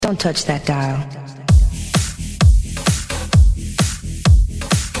Don't touch that dial.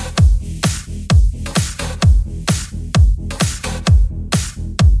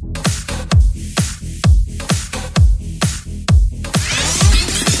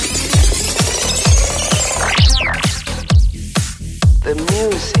 The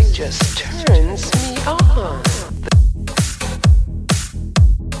music just turns me on.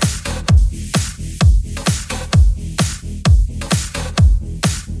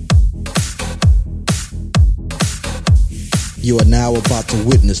 You are now about to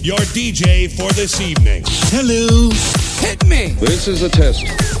witness your DJ for this evening. Hello. Hit me. This is a test.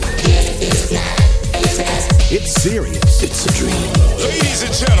 It's serious. It's a dream. Ladies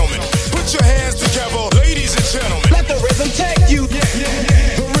and gentlemen, put your hands together. Ladies and gentlemen, let the rhythm take you.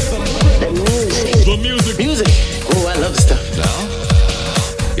 The rhythm. The music. Music. Oh, I love stuff. Now,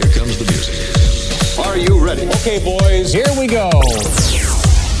 here comes the music. Are you ready? Okay, boys, here we go.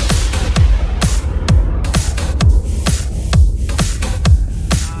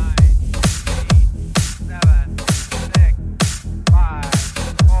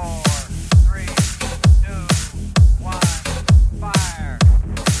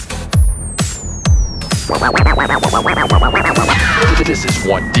 This is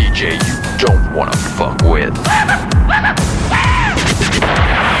one DJ you don't wanna fuck with.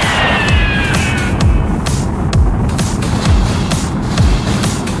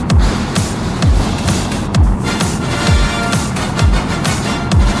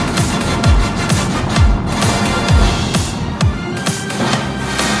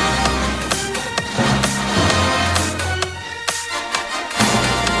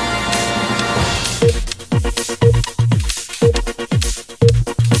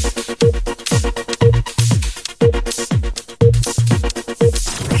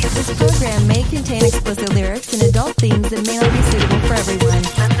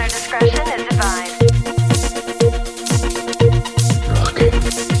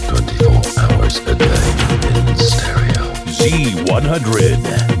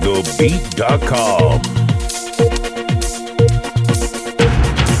 Z100thebeat.com.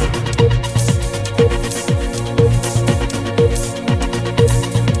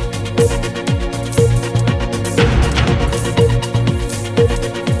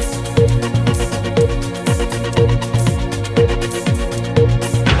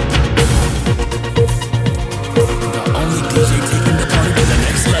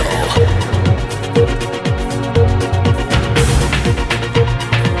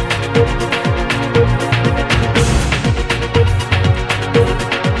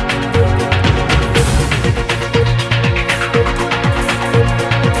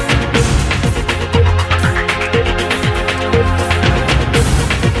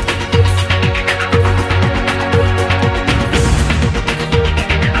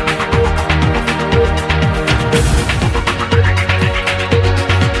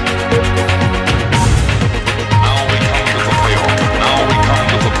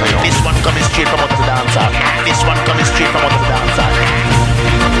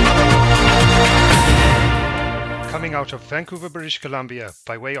 Vancouver, British Columbia,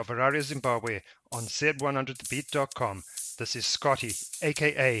 by way of Harare, Zimbabwe, on Z100thebeat.com. This is Scotty,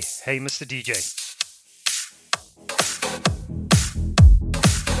 aka Hey Mr. DJ.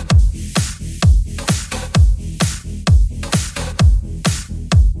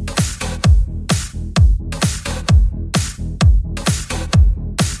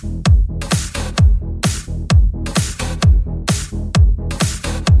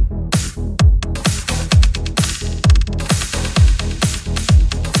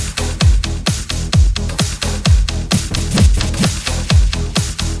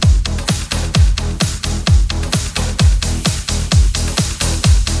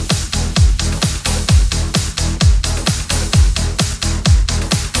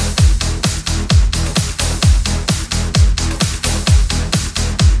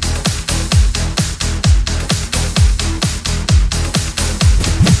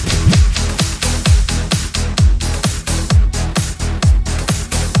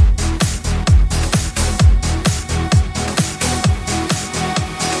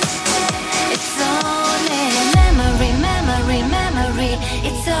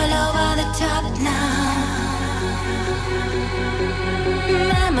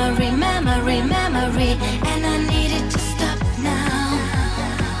 And I needed to stop.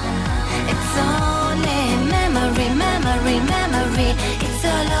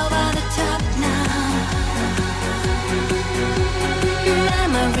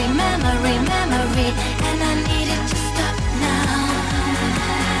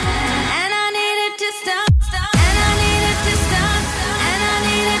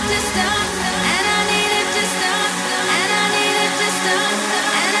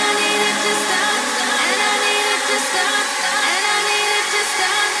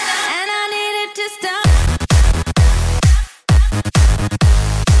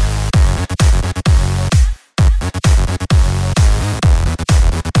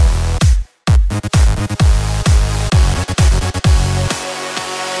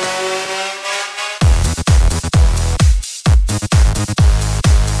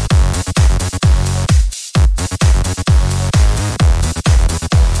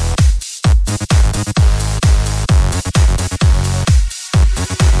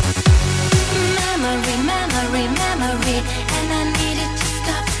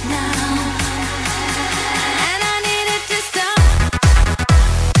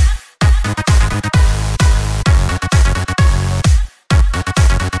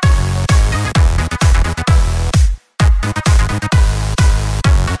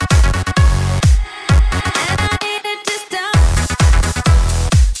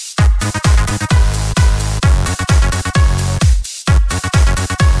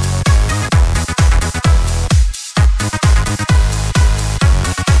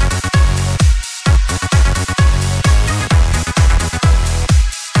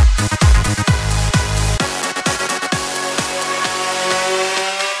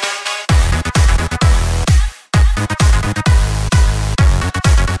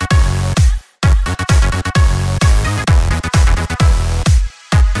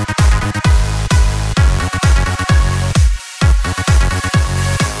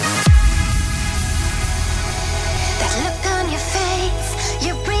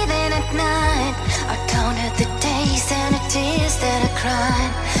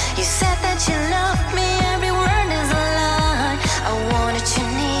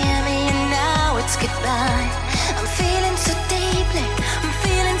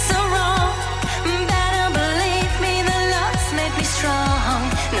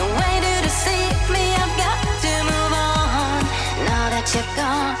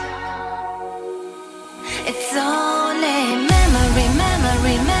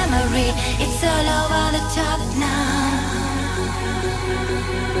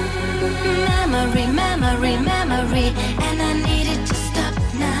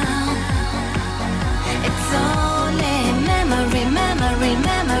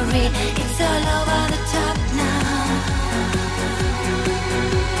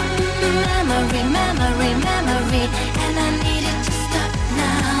 memory, and I need it to stop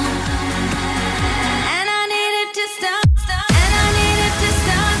now. And I need it to stop, and I need it to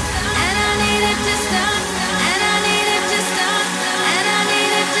stop, and I need it to stop, and I need it to stop, and I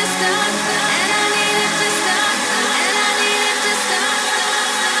need it to stop, and I need it to stop, and I need it to stop.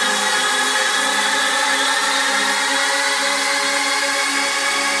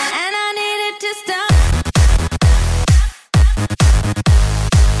 And I need it to stop.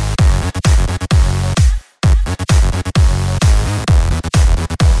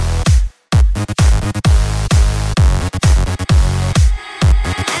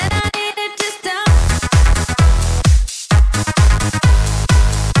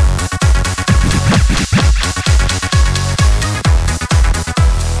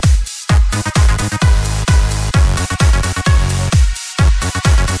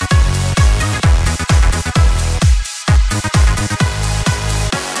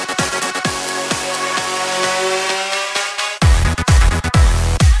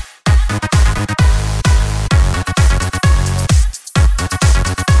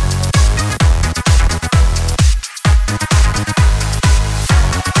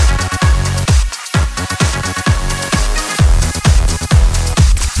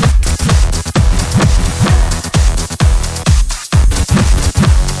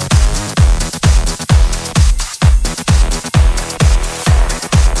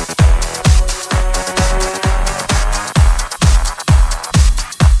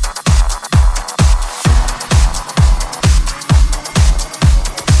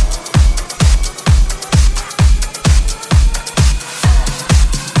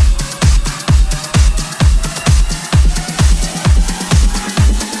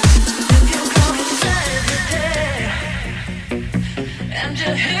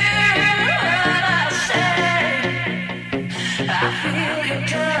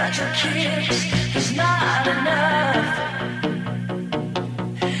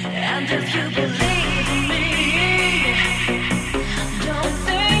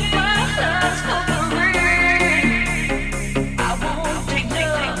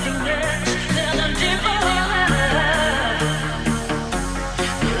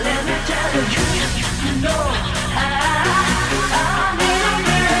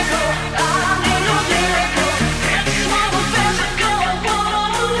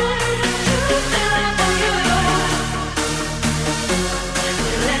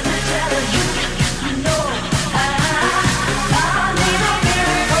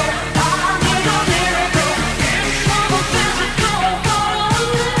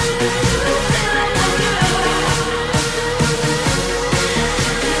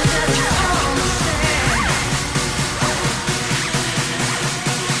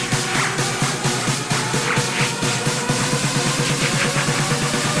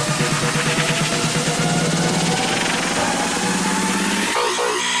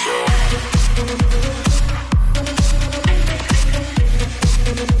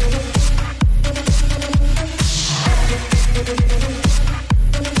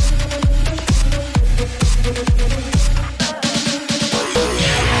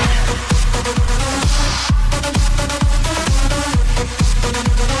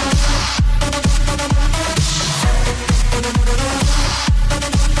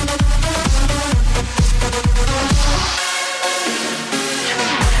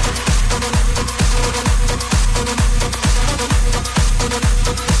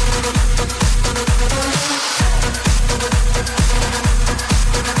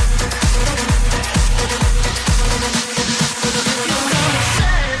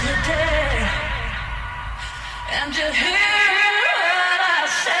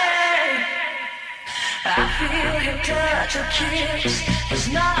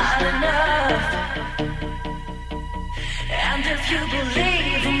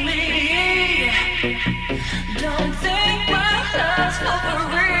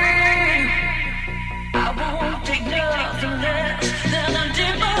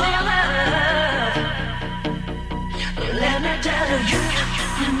 Let me tell you,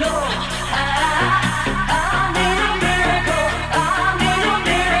 I need a miracle.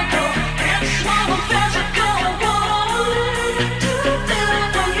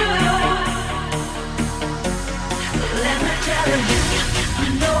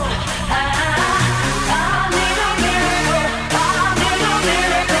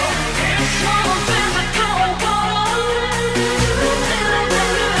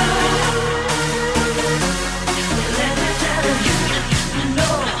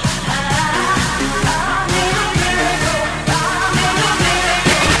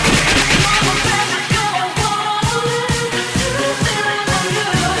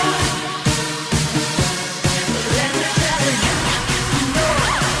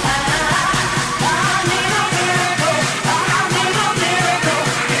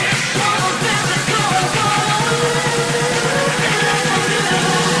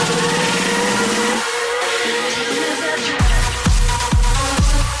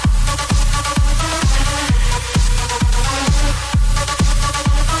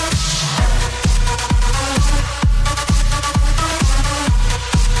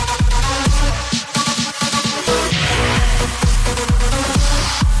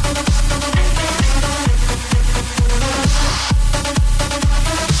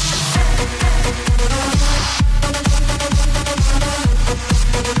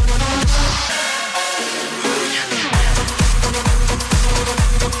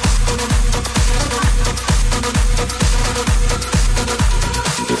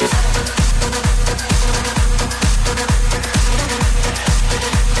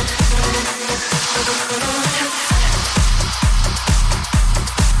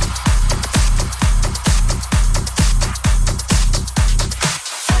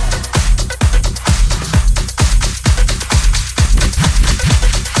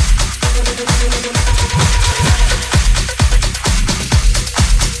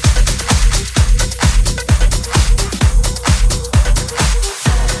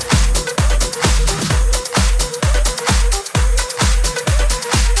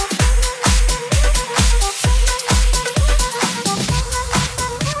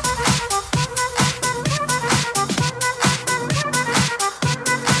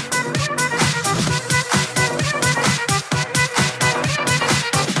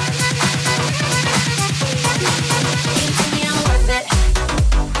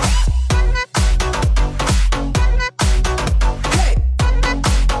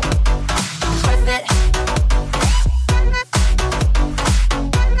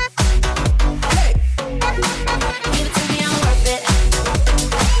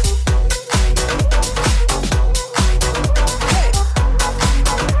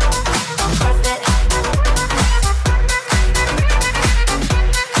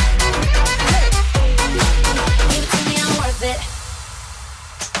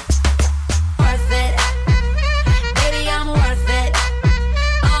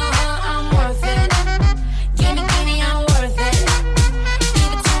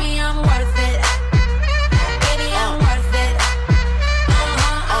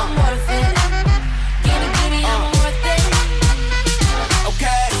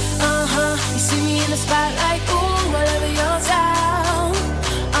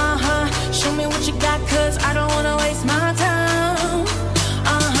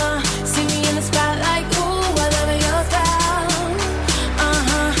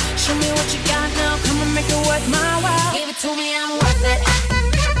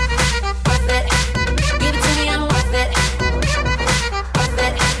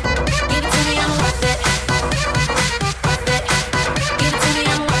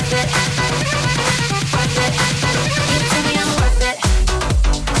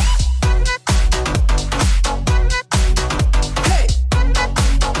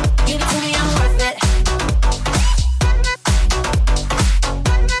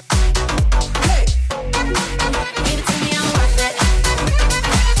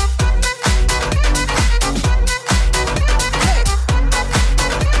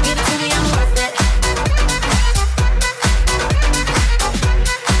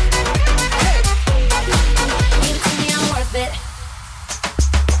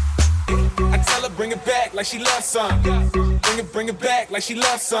 like she loves some. Bring it back like she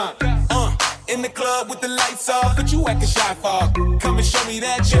loves some. In the club with the lights off, but you acting shy for. Come and show me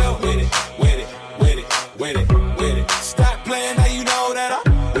that you're with it, with it, with it, with it, with it. Stop playing, now you know that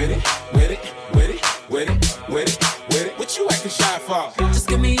I'm with it, with it, with it, with it, with it, with it. What you acting shy for? Just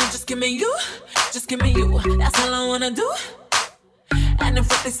give me you, just give me you, just give me you. That's all I wanna do. And if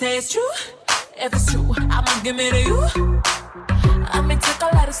what they say is true, if it's true, I'ma give it to you. I may take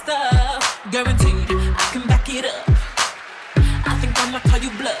a lot of stuff, guaranteed I can back it up. I think I'ma call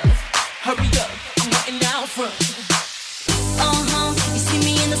you bluff. Hurry up, I'm waiting down front. You see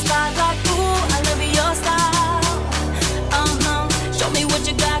me in the spotlight, ooh, I love your style. Show me what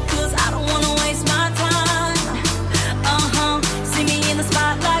you got, cause I don't wanna waste my time. See me in the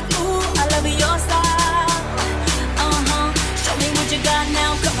spotlight, ooh, I love your style. Show me what you got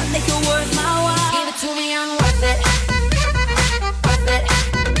now, come on, make it worth my while. Give it to me, I'm worth it. Worth it.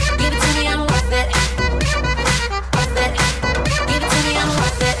 Give it to me, I'm worth it. Worth it. Give it to me, I'm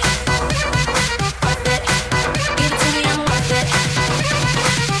worth it.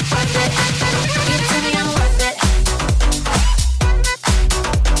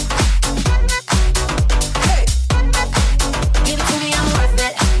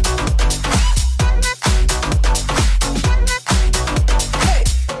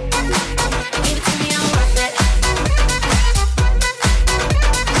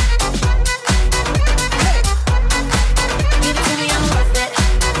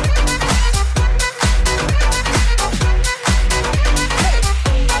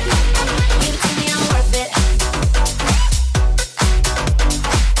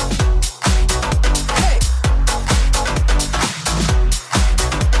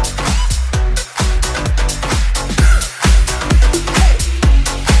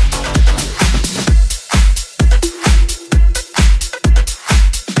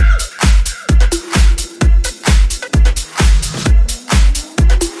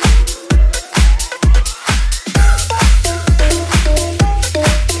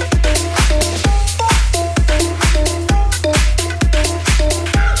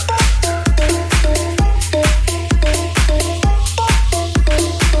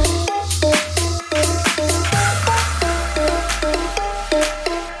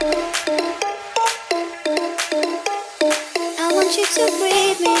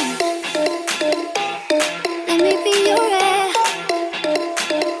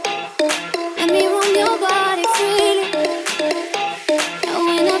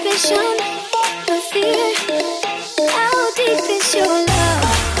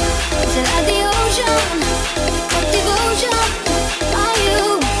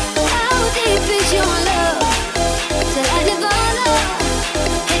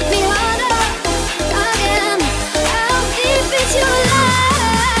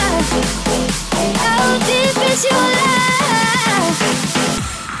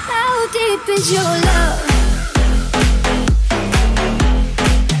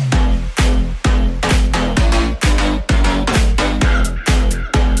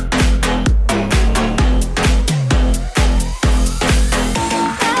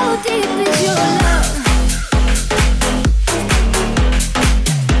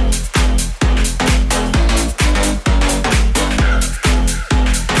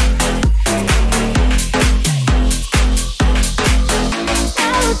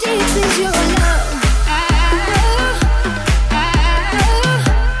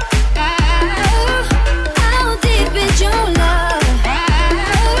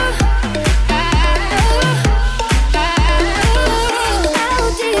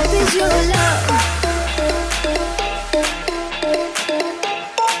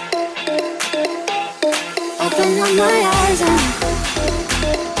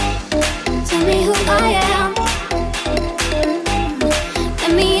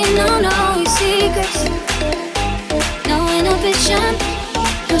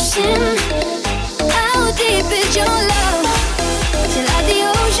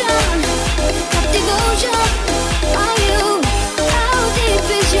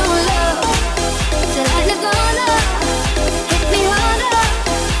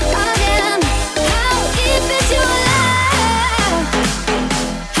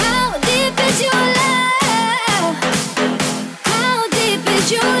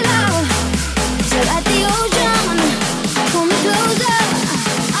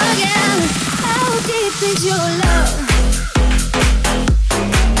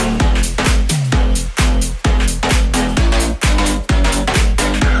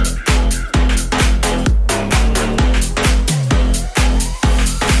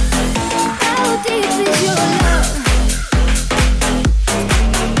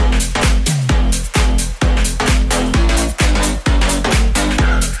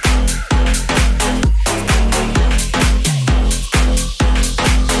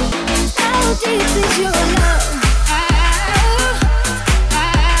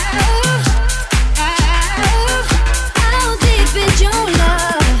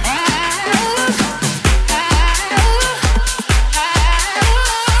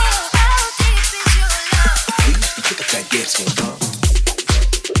 дерзкая,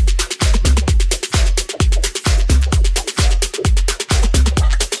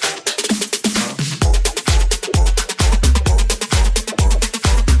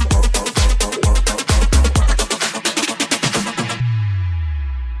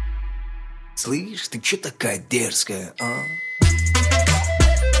 Слышь, ты чё такая дерзкая, а?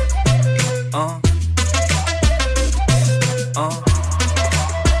 А? А?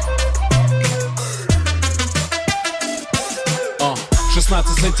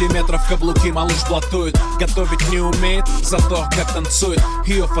 16 сантиметров каблуки малыш блатует. Готовить не умеет, зато как танцует.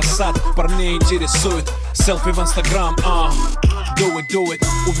 Ее фасад парней интересует. Селфи в инстаграм, do it.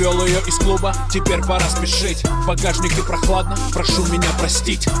 Увел ее из клуба, теперь пора спешить. В багажнике прохладно, прошу меня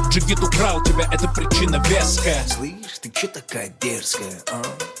простить. Джигит украл тебя, это причина веская. Слышь, ты чё такая дерзкая, а?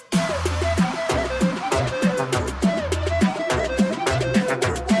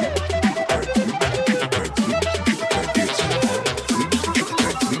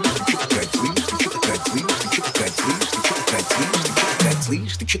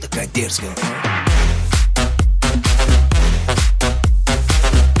 Слышь, ты чё такая дерзкая, а?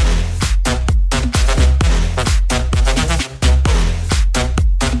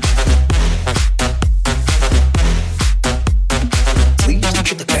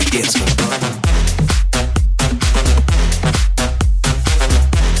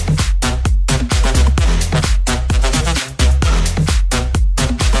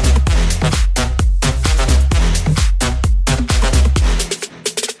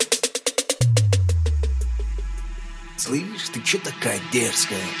 Слышь, ты чё такая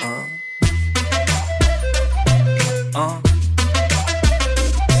дерзкая, а? А?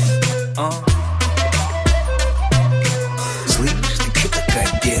 А? Слышь, ты чё такая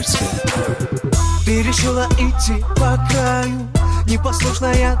дерзкая, а? Ты решила идти по краю,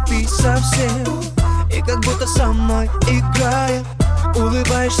 непослушная ты совсем. И как будто со мной играя,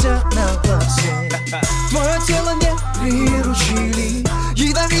 улыбаешься на глазе. Твое тело не приручили,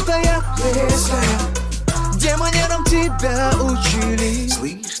 ядовитая резкая. Где манерам тебя учили?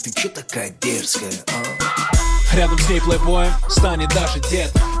 Слышь, ты чё такая дерзкая, а? Рядом с ней плейбоем станет даже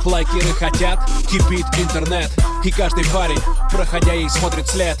дед. Лайкеры хотят, кипит интернет. И каждый парень, проходя ей, смотрит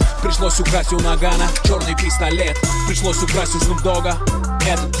след. Пришлось украсть у Нагана черный пистолет. Пришлось украсть у Snoop Dogga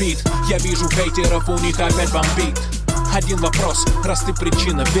этот бит. Я вижу хейтеров, у них опять бомбит. Один вопрос, раз ты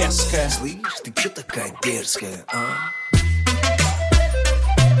причина веская. Слышь, ты чё такая дерзкая, а?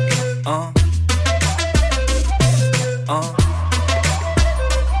 А? А?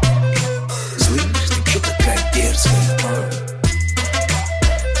 Слышь, ты чё такая дерзкая, а?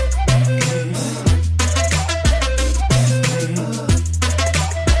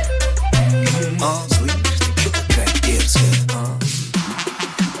 А? Слышь, ты чё такая дерзкая, а?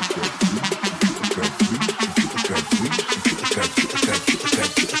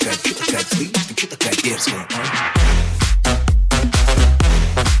 Слышь, ты чё такая дерзкая, а?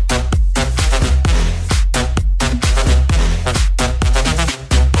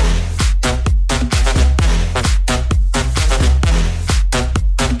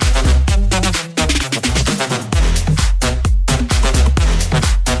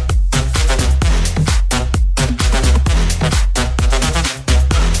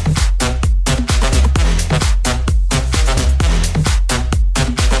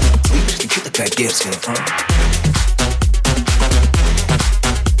 Дерзкая, а?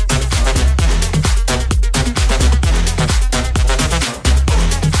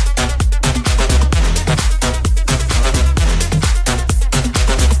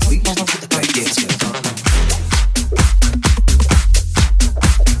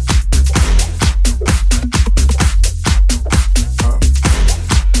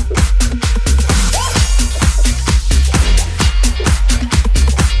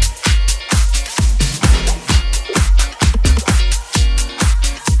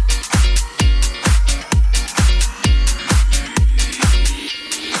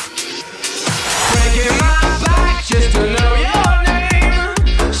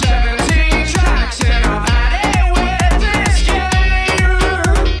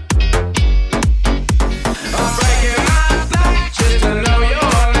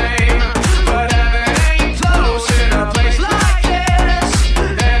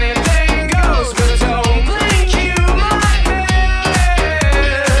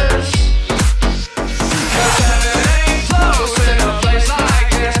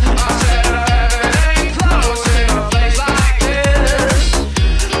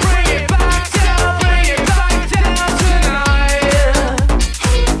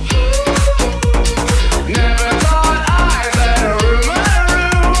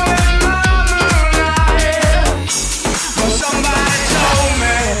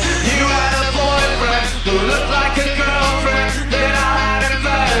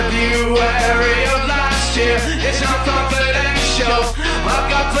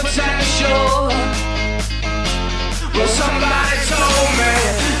 Well, somebody told me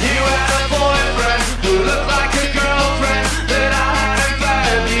you had a boyfriend who looked like a girlfriend that I had in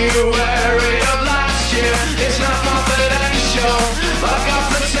February of last year. It's not confidential, I've got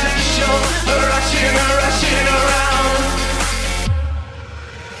potential, rushing around.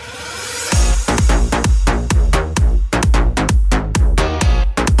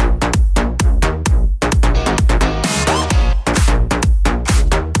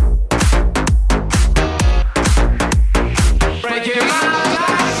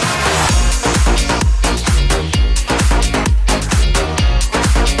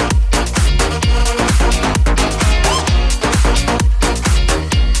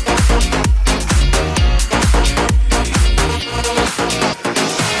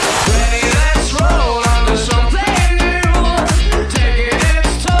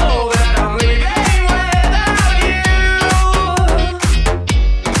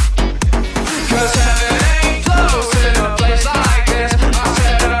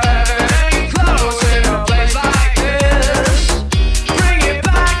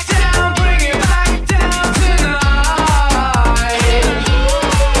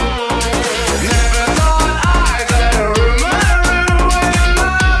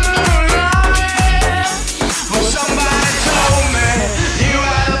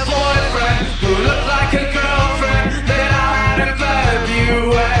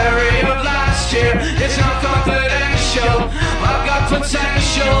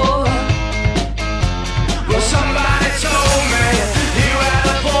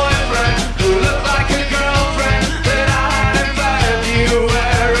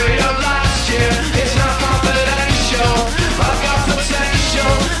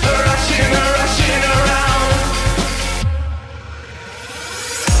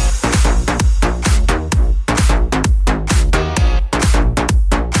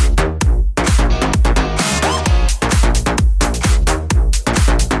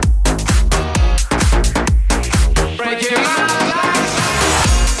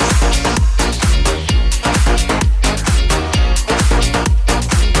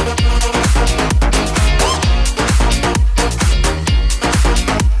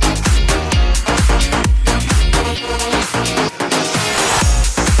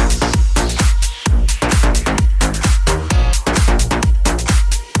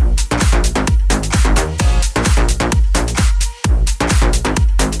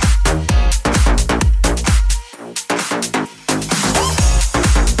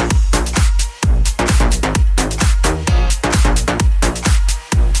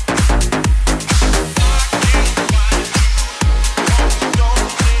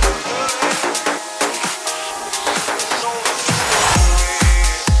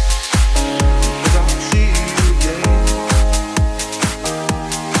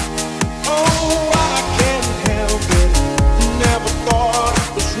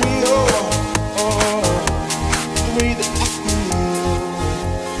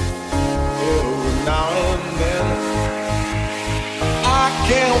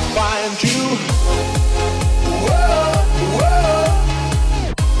 can't find you. Whoa, whoa.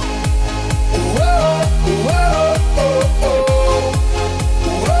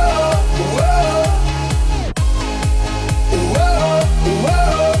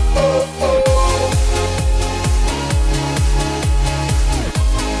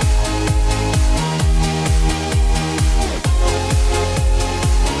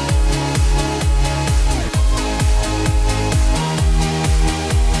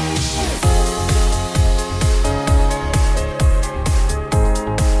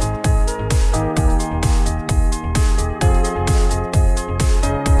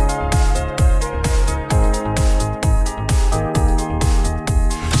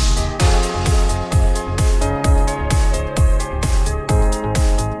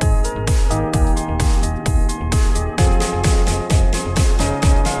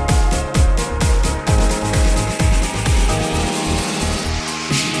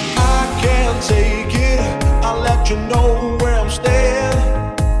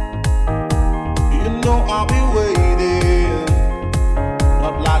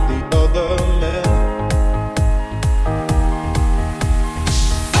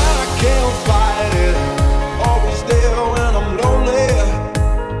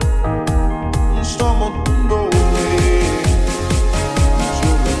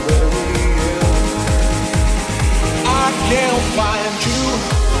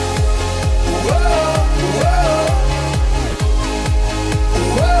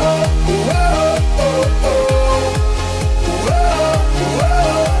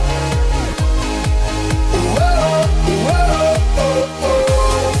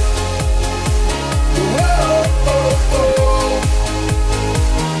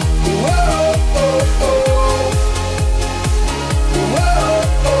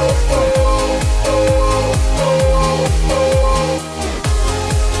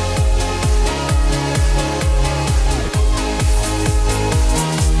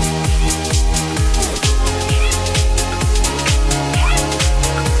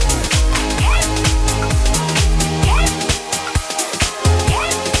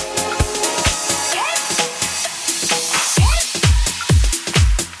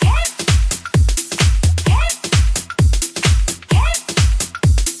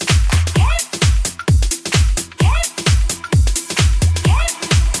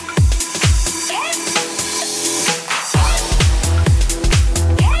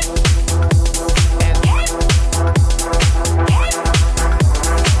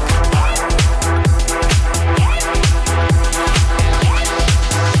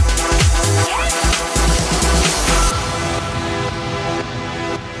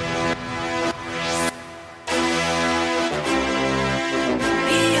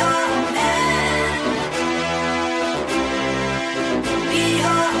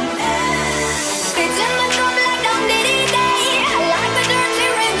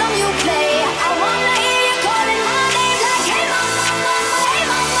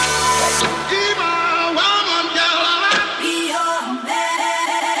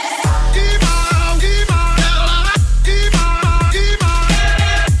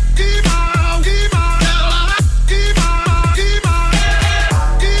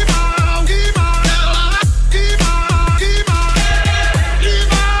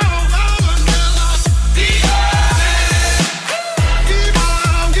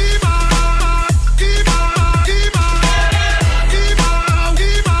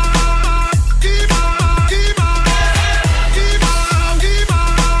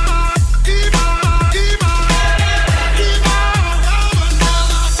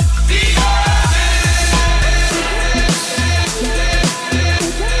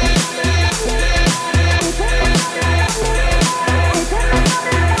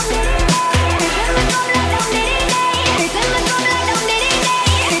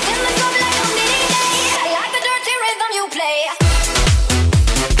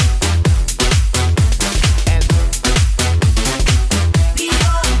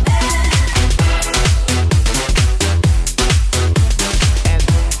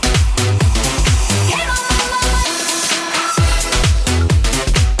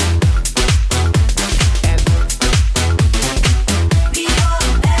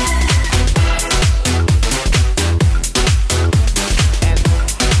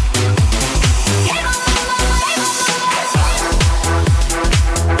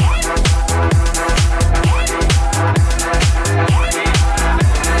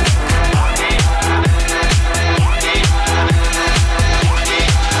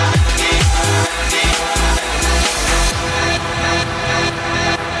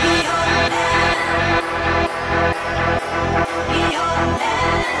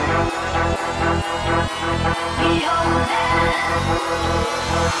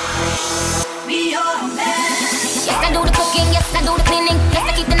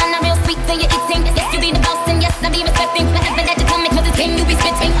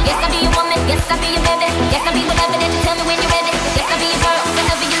 I'll be your baby. Yes, I'll be whatever that you tell me when you're ready. Yes, I'll be your girl,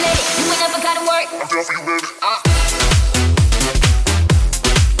 whenever you let it. You ain't never gotta work. I'm down for you, baby.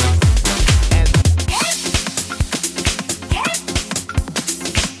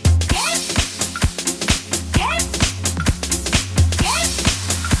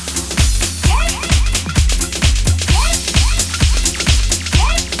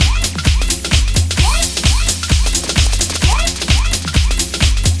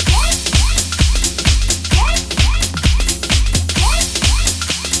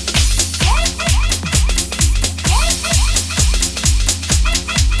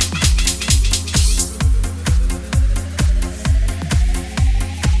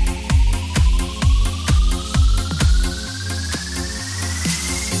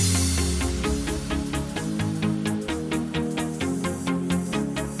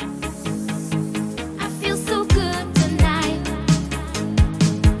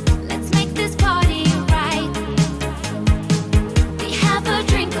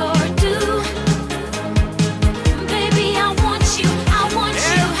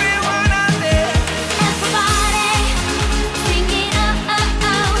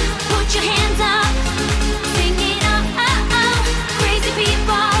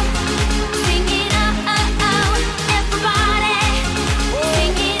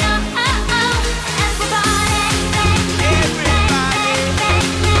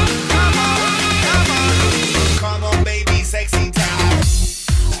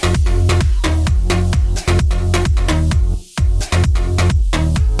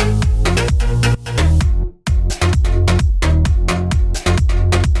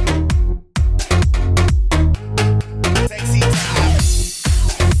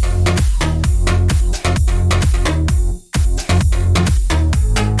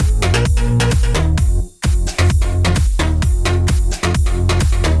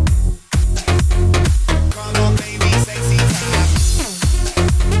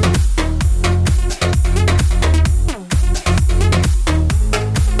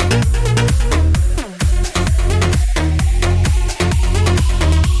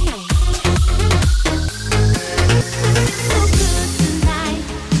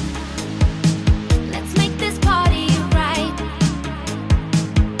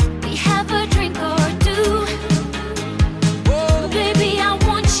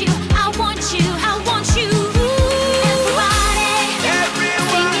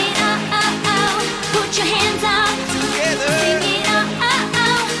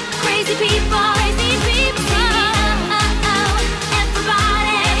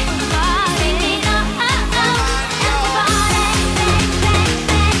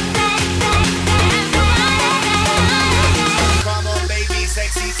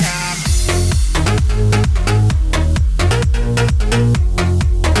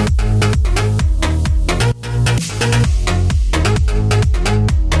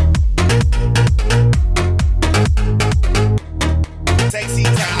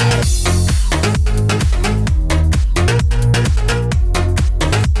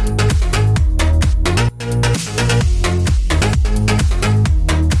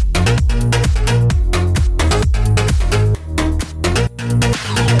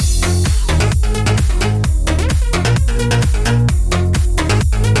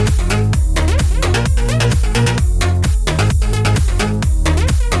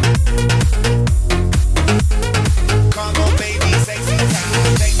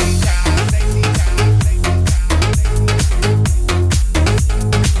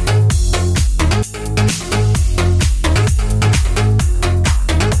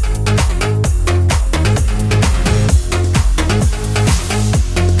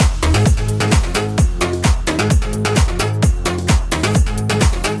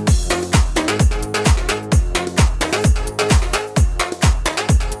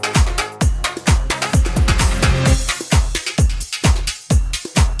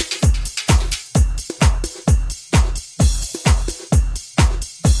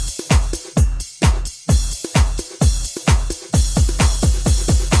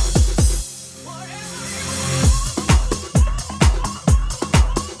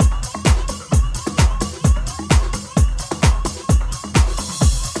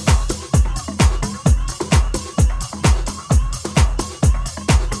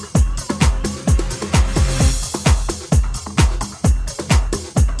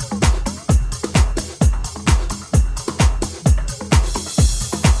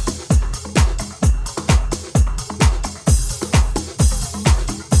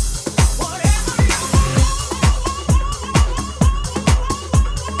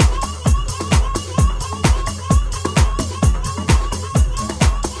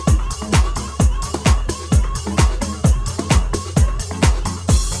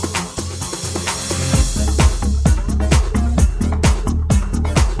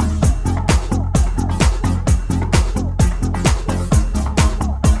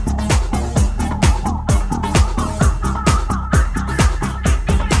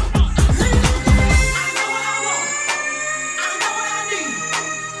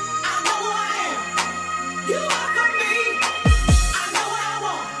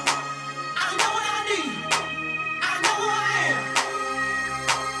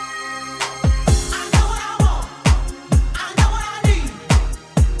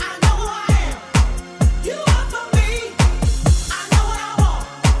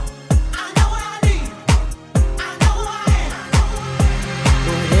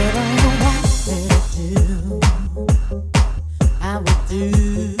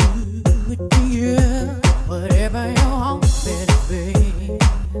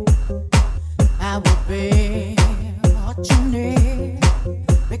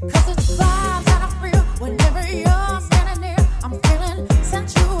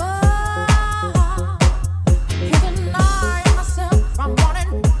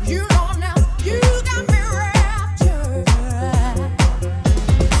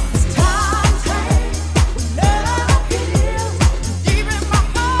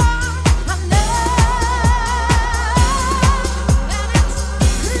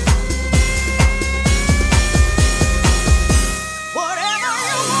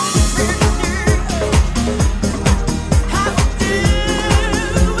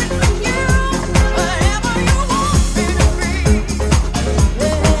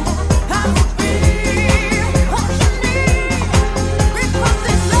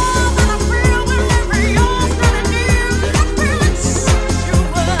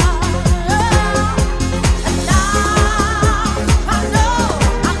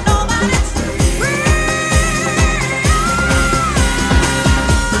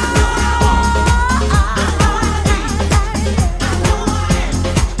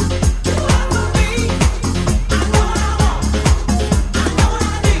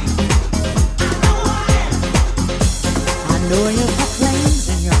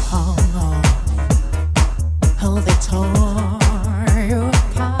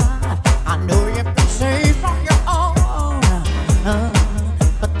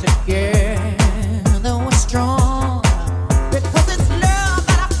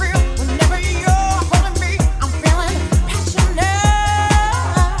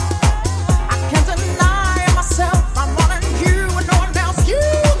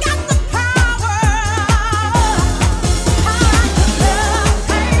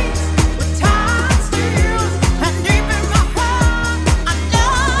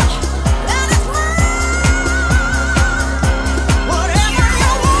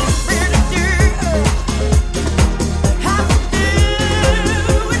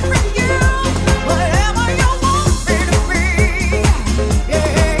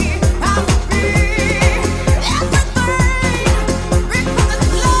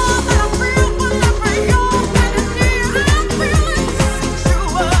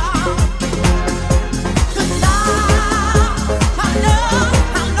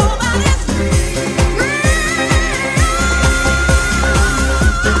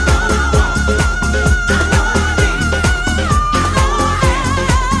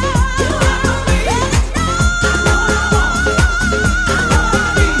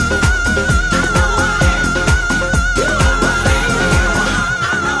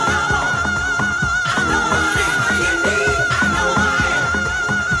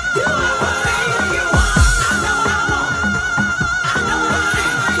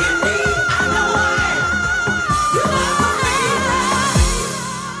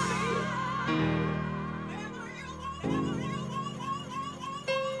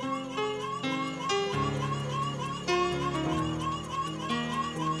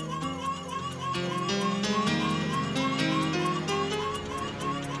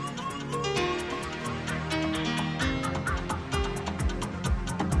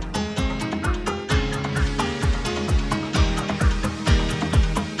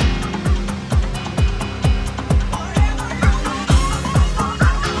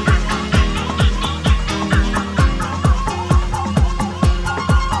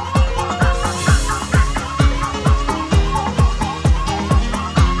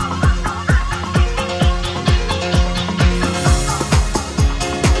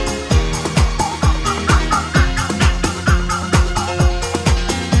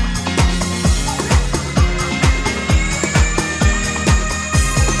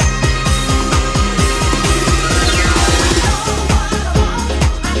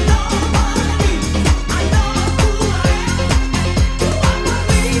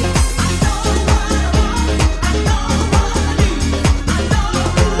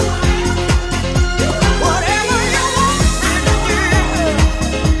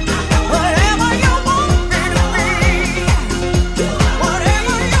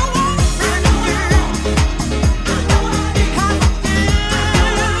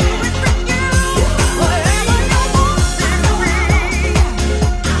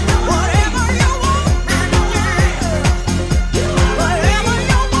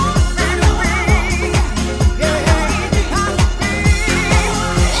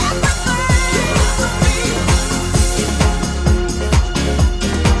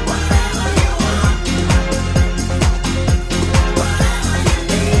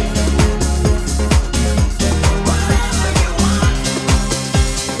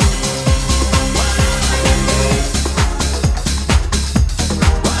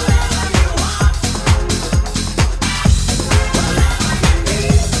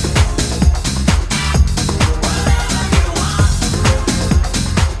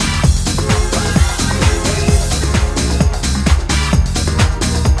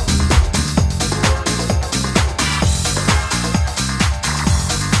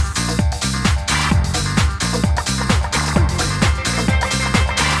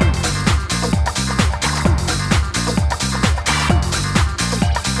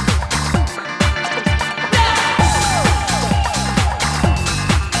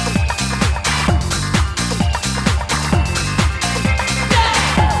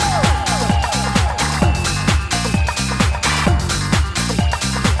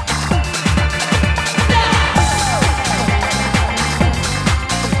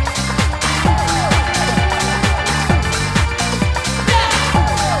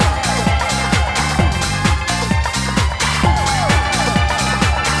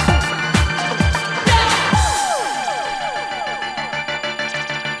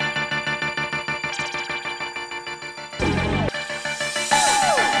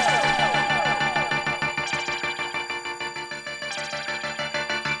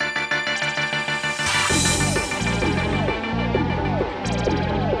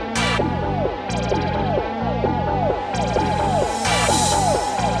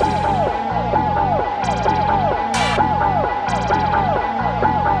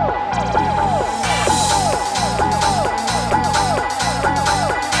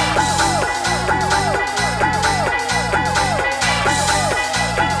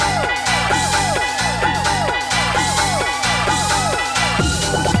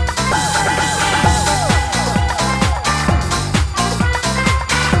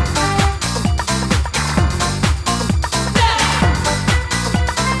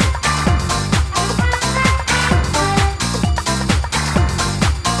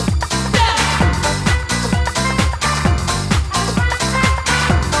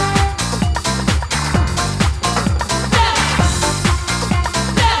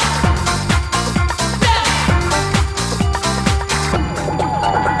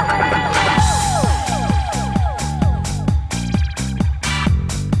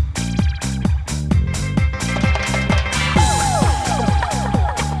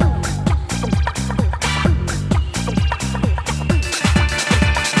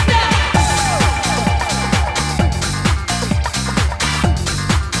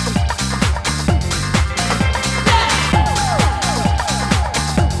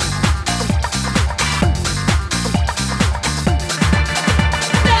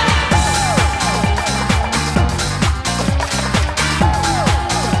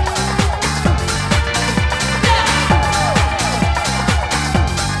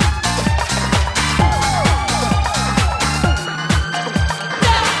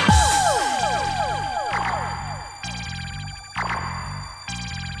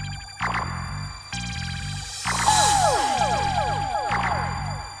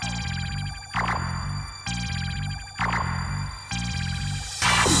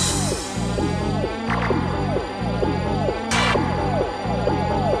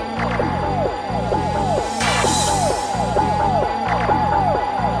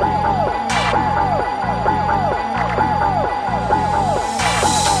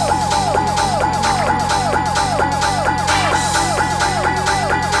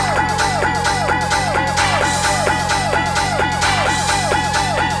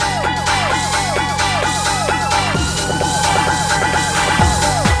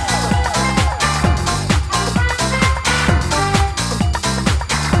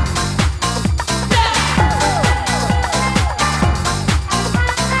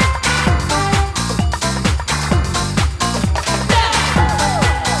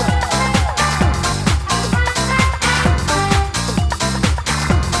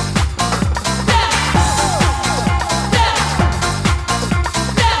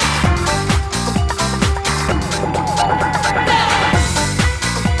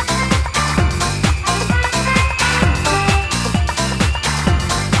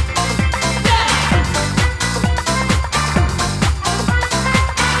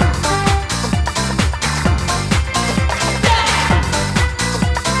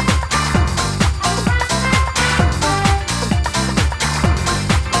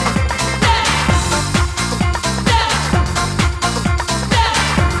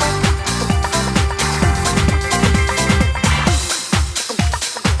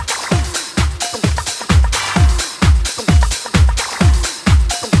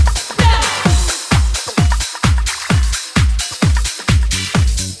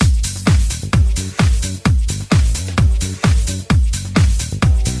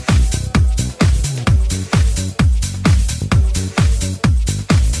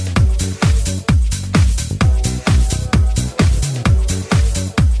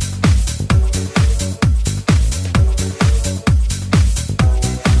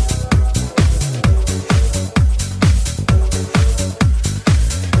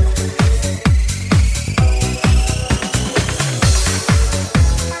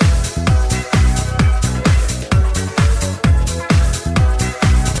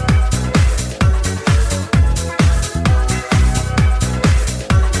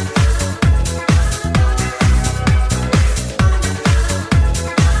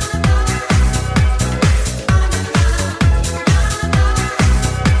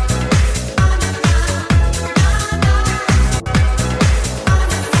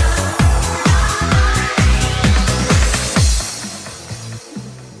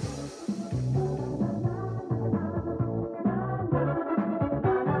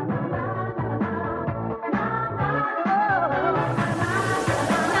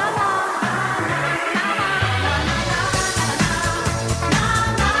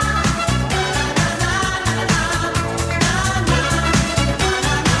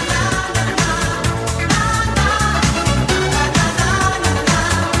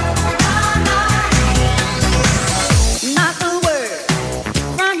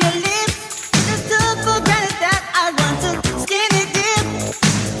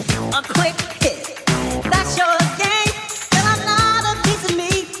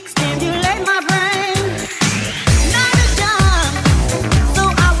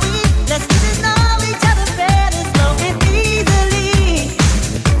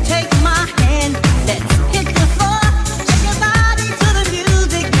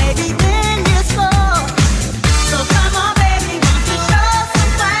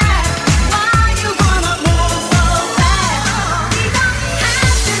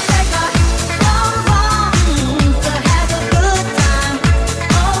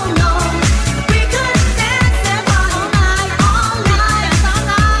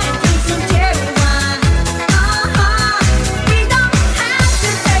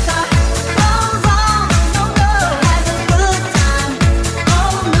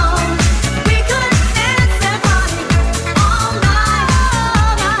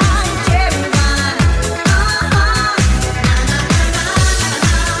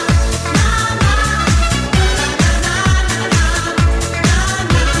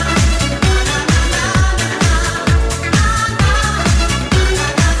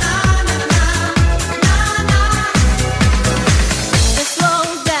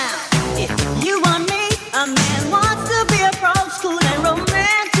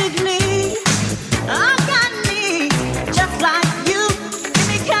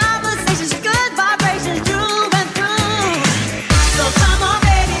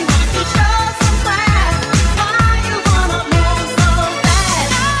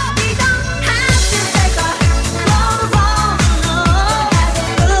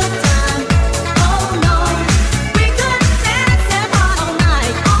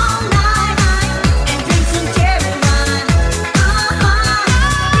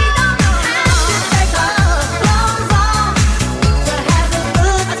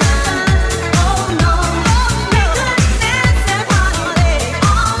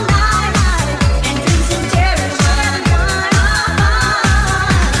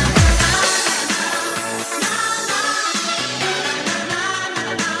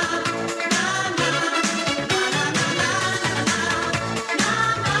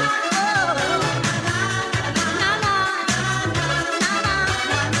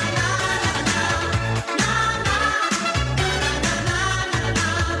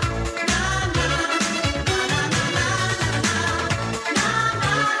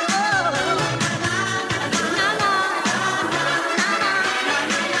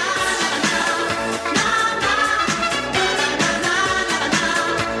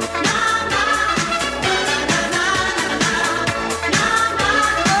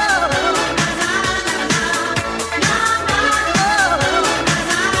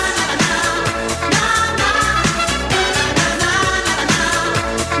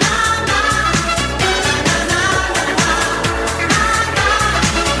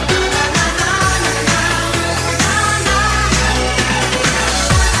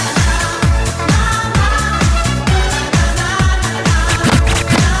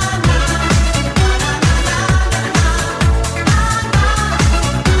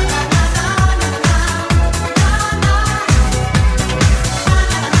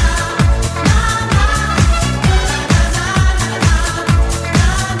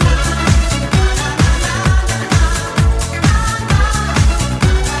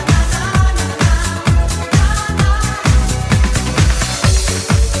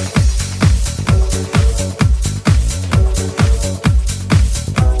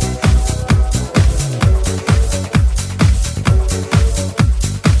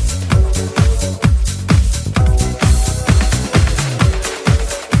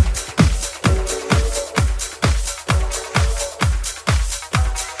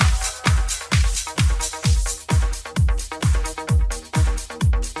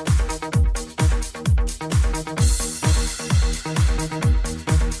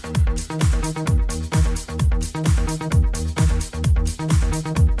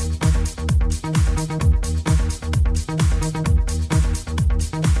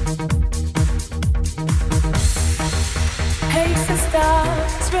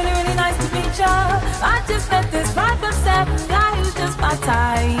 type of guy who's just my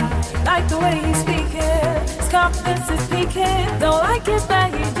type. Like the way he's speaking, his confidence is peaking. Don't like his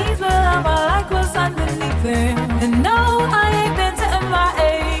baggy jeans, but I like what's underneath him. And no, I ain't been to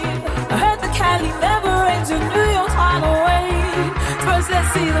MIA. I heard the Cali never rains in New York's on the way. First, let's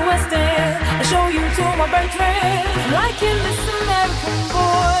see the West End. I'll show you to my boyfriend. I'm liking this American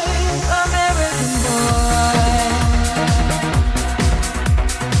boy, American boy.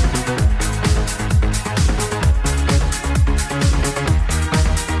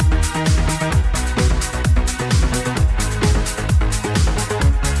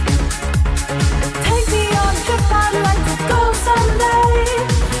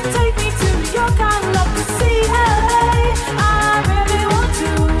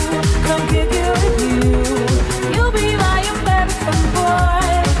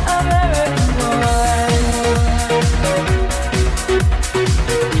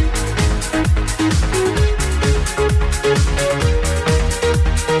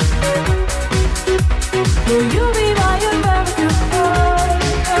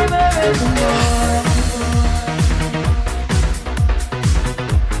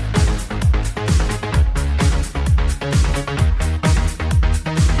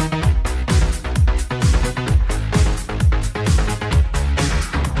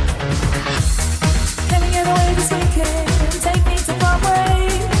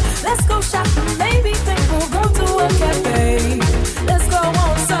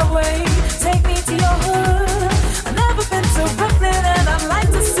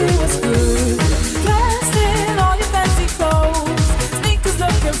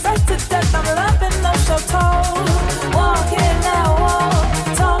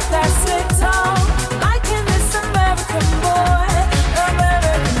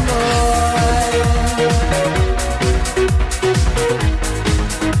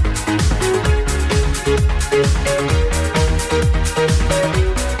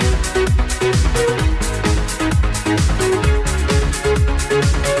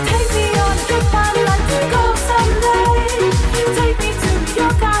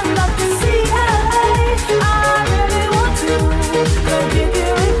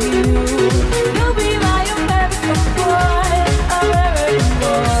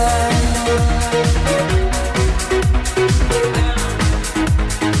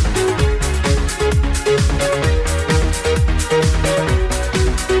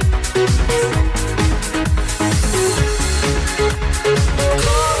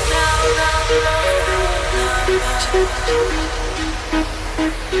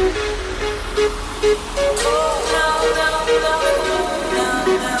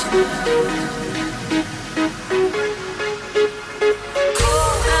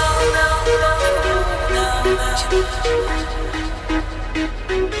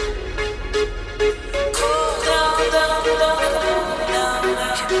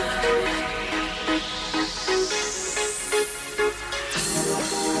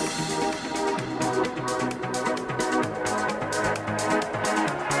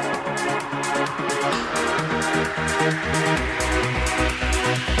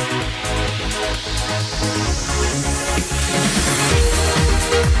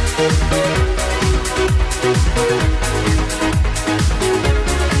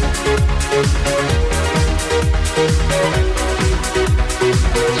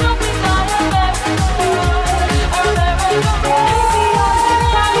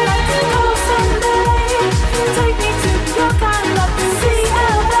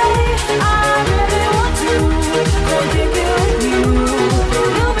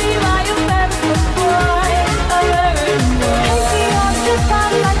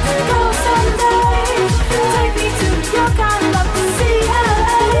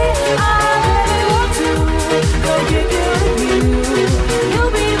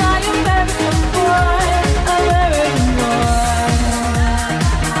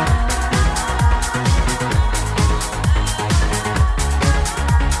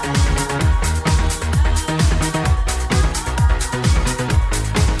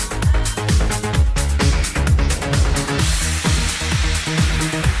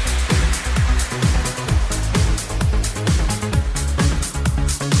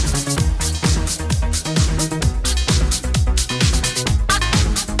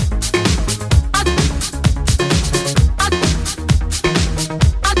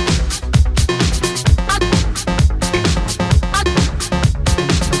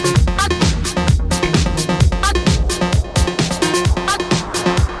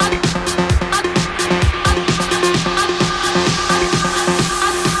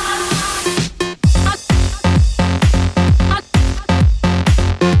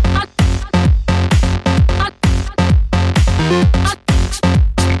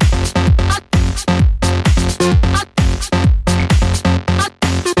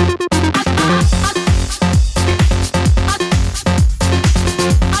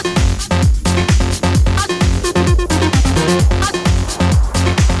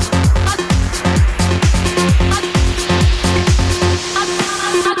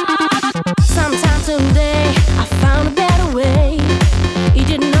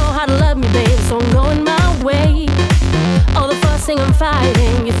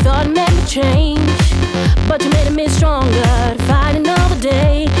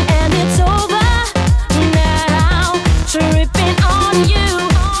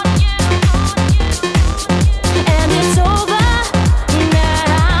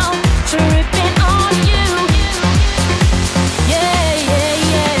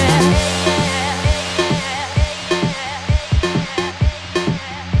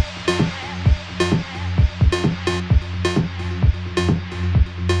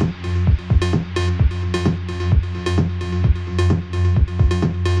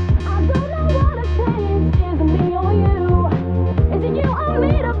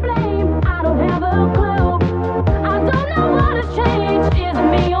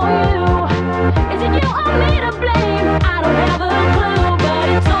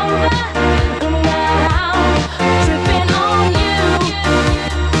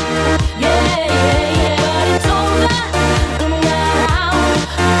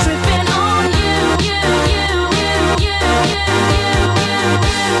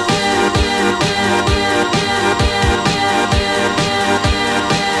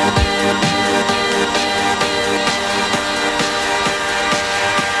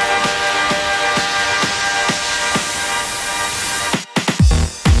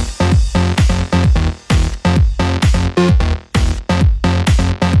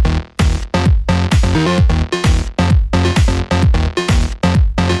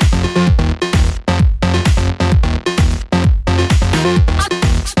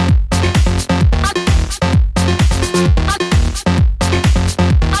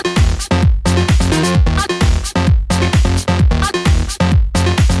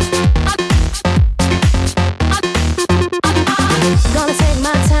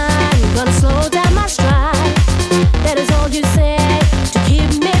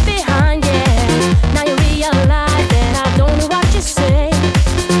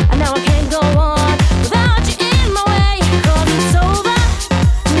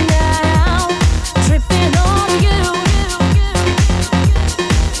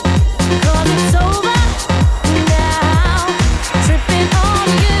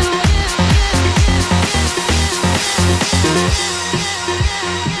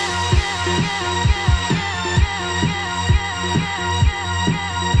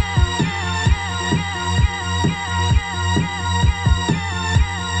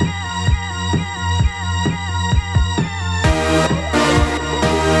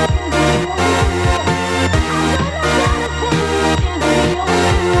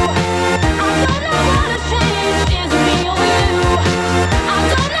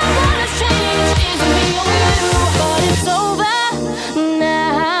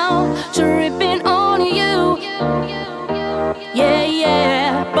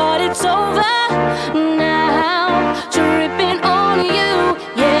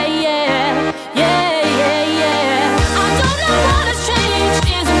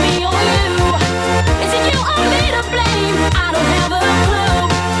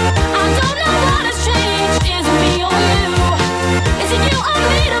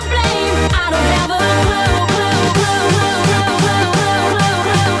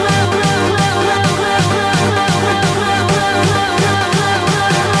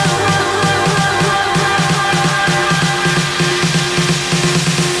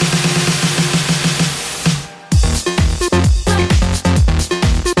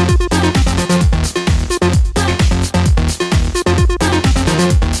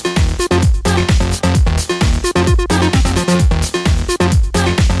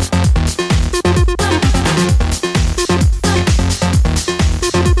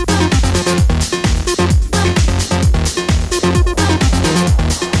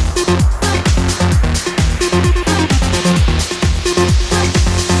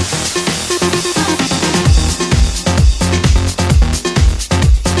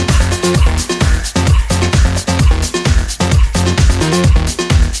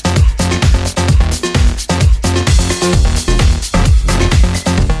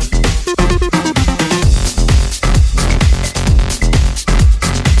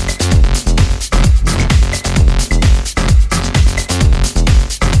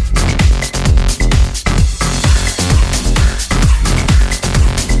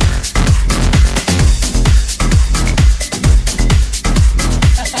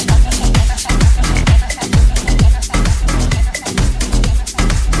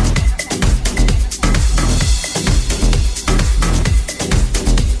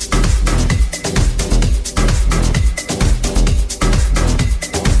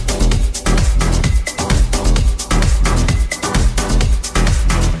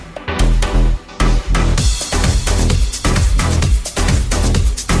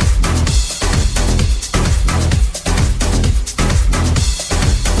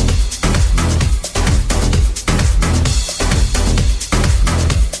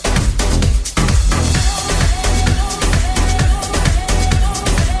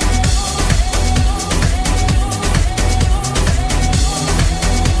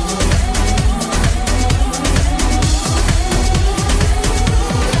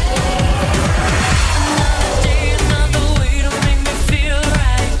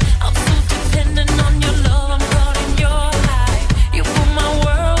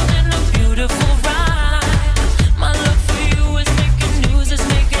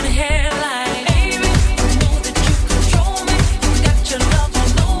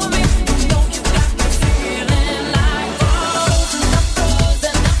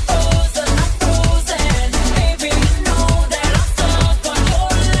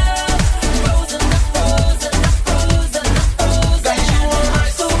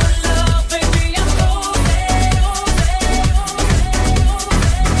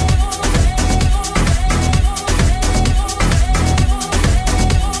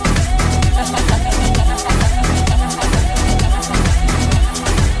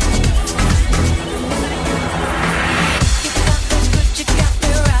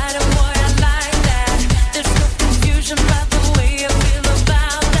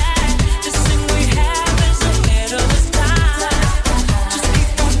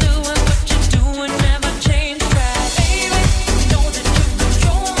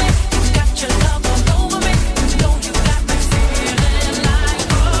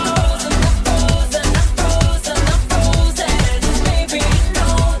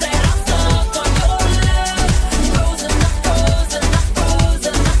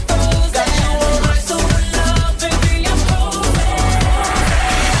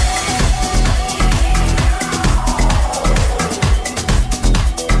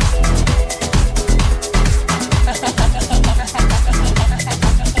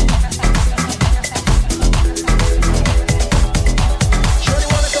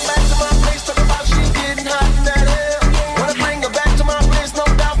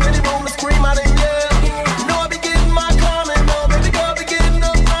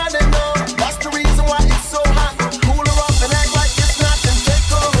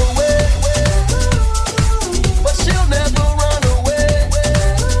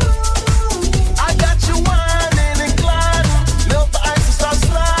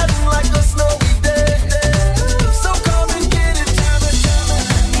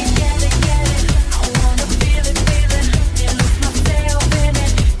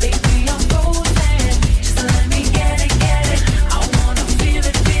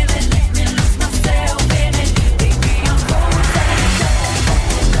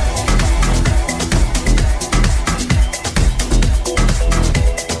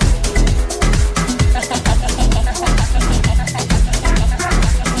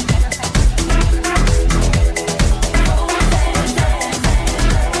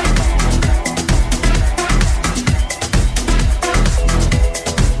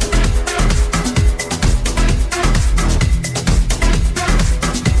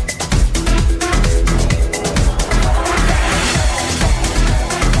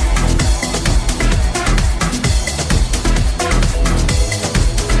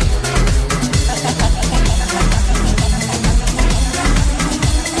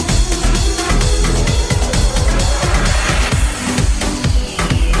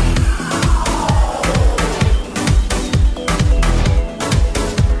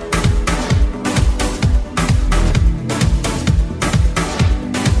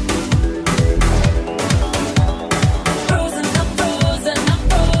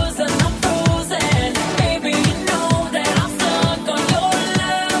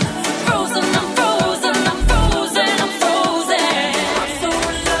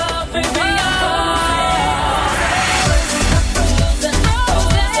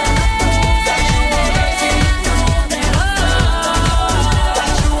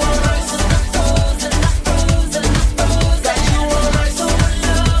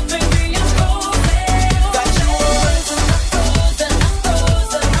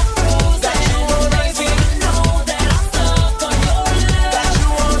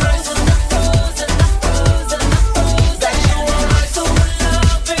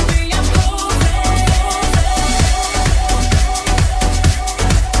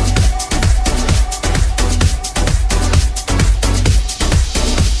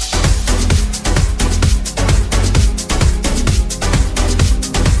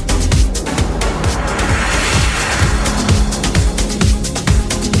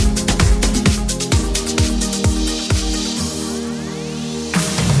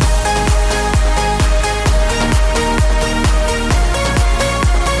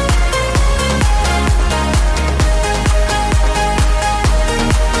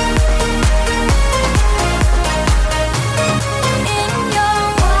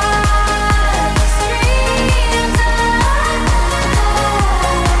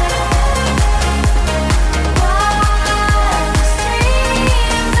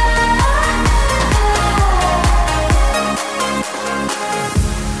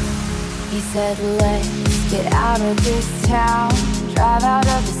 of this town, drive out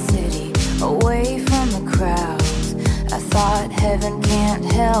of the city, away from the crowds. I thought heaven can't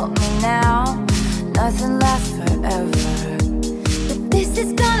help me now, nothing lasts forever. But this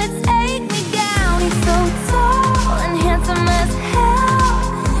is gonna take me down. He's so tall and handsome as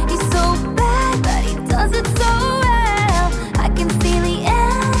hell. He's so bad, but he does it so well. I can see the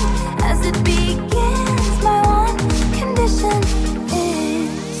end as it begins. My one condition is,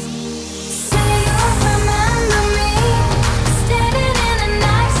 say you'll remember me, standing in a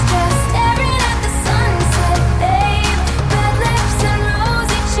nice dress, staring at the sunset, babe. Red lips and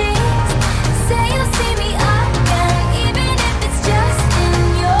rosy cheeks. Say you'll see me again, even if it's just in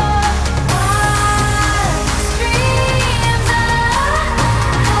your wildest dreams.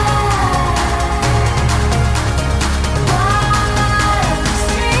 Wildest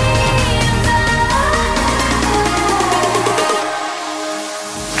dreams.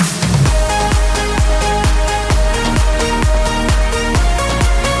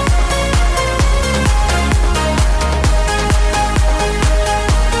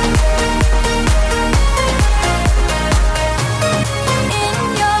 In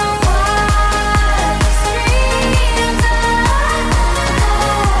your wildest dreams.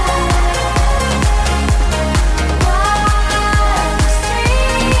 Wildest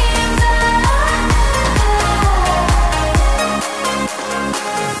dreams.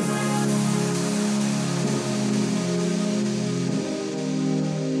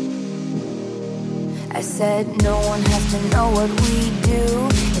 I said no one has to know what we do.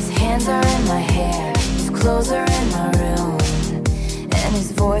 His hands are in my hair, his clothes are in my room, and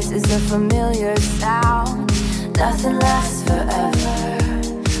his voice is a familiar sound. Nothing lasts forever,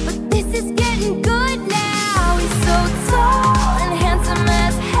 but this is getting good now. He's so tall and handsome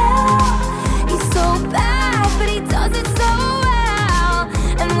as hell. He's so bad, but he does it so well.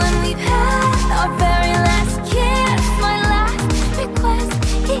 And when we've had our very last kiss, my last request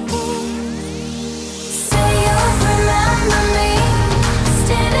is, say you'll remember me,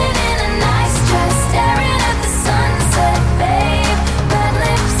 standing in a nice dress, staring at the sunset, babe. Red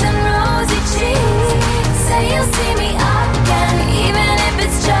lips and rosy cheeks. Say you'll see me again, even if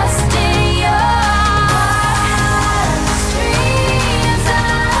it's just in your wildest dreams.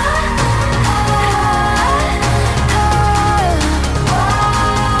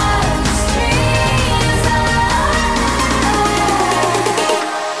 Wildest dreams.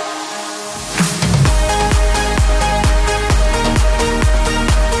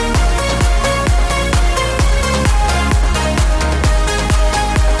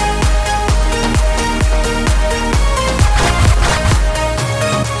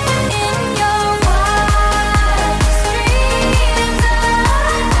 In your wildest dreams.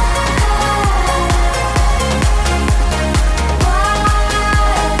 Wildest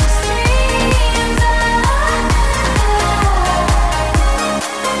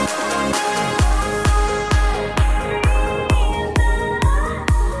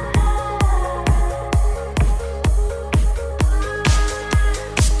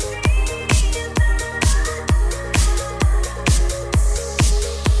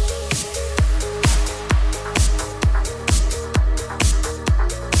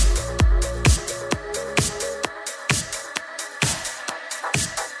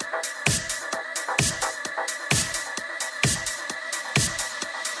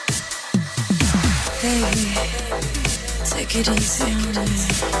Baby, take it easy on me.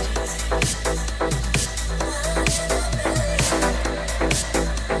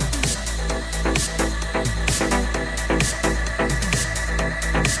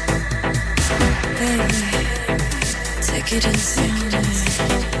 Baby, take it easy on me.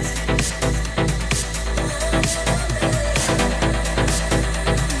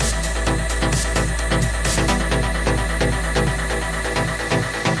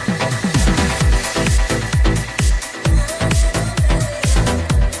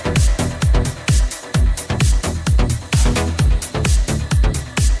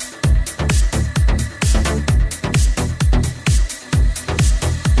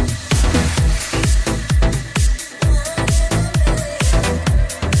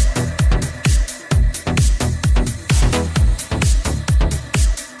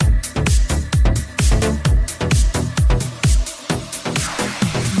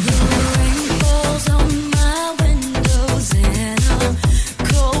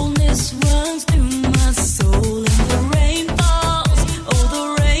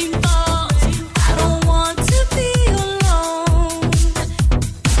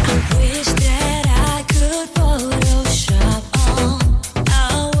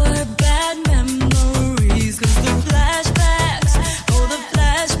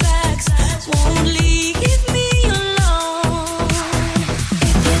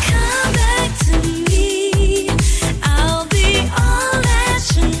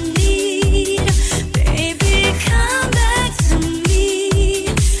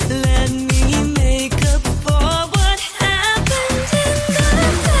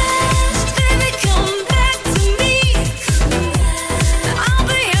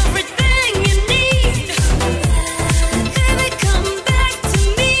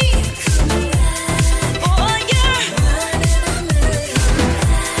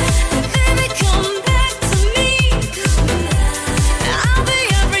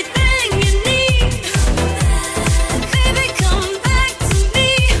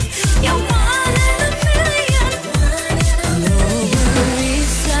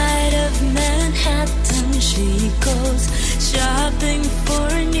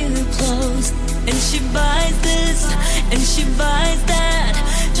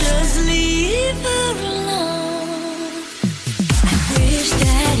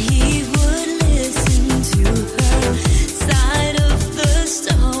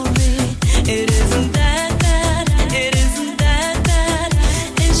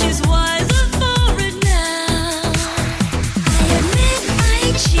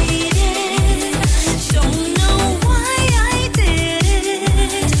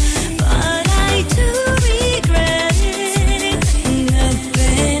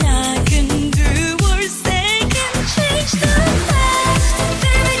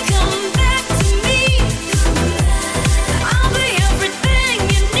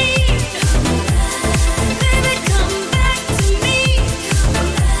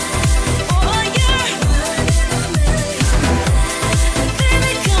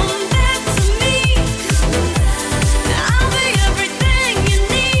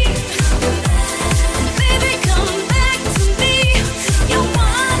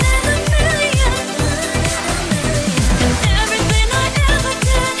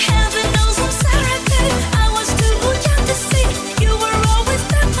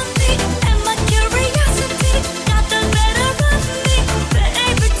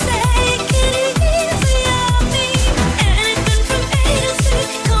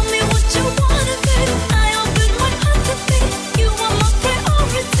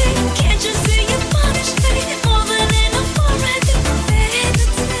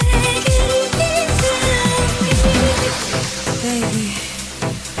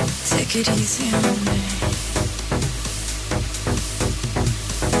 Take it easy on me.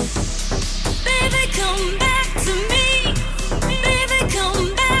 Baby, come back to me. Baby,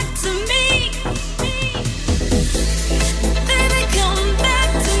 come back to me. Baby, come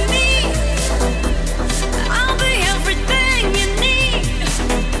back to me. I'll be everything you need.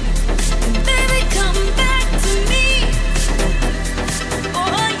 Baby, come back to me.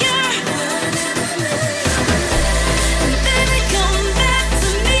 Oh yeah. Baby, come back to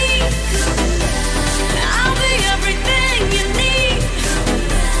me.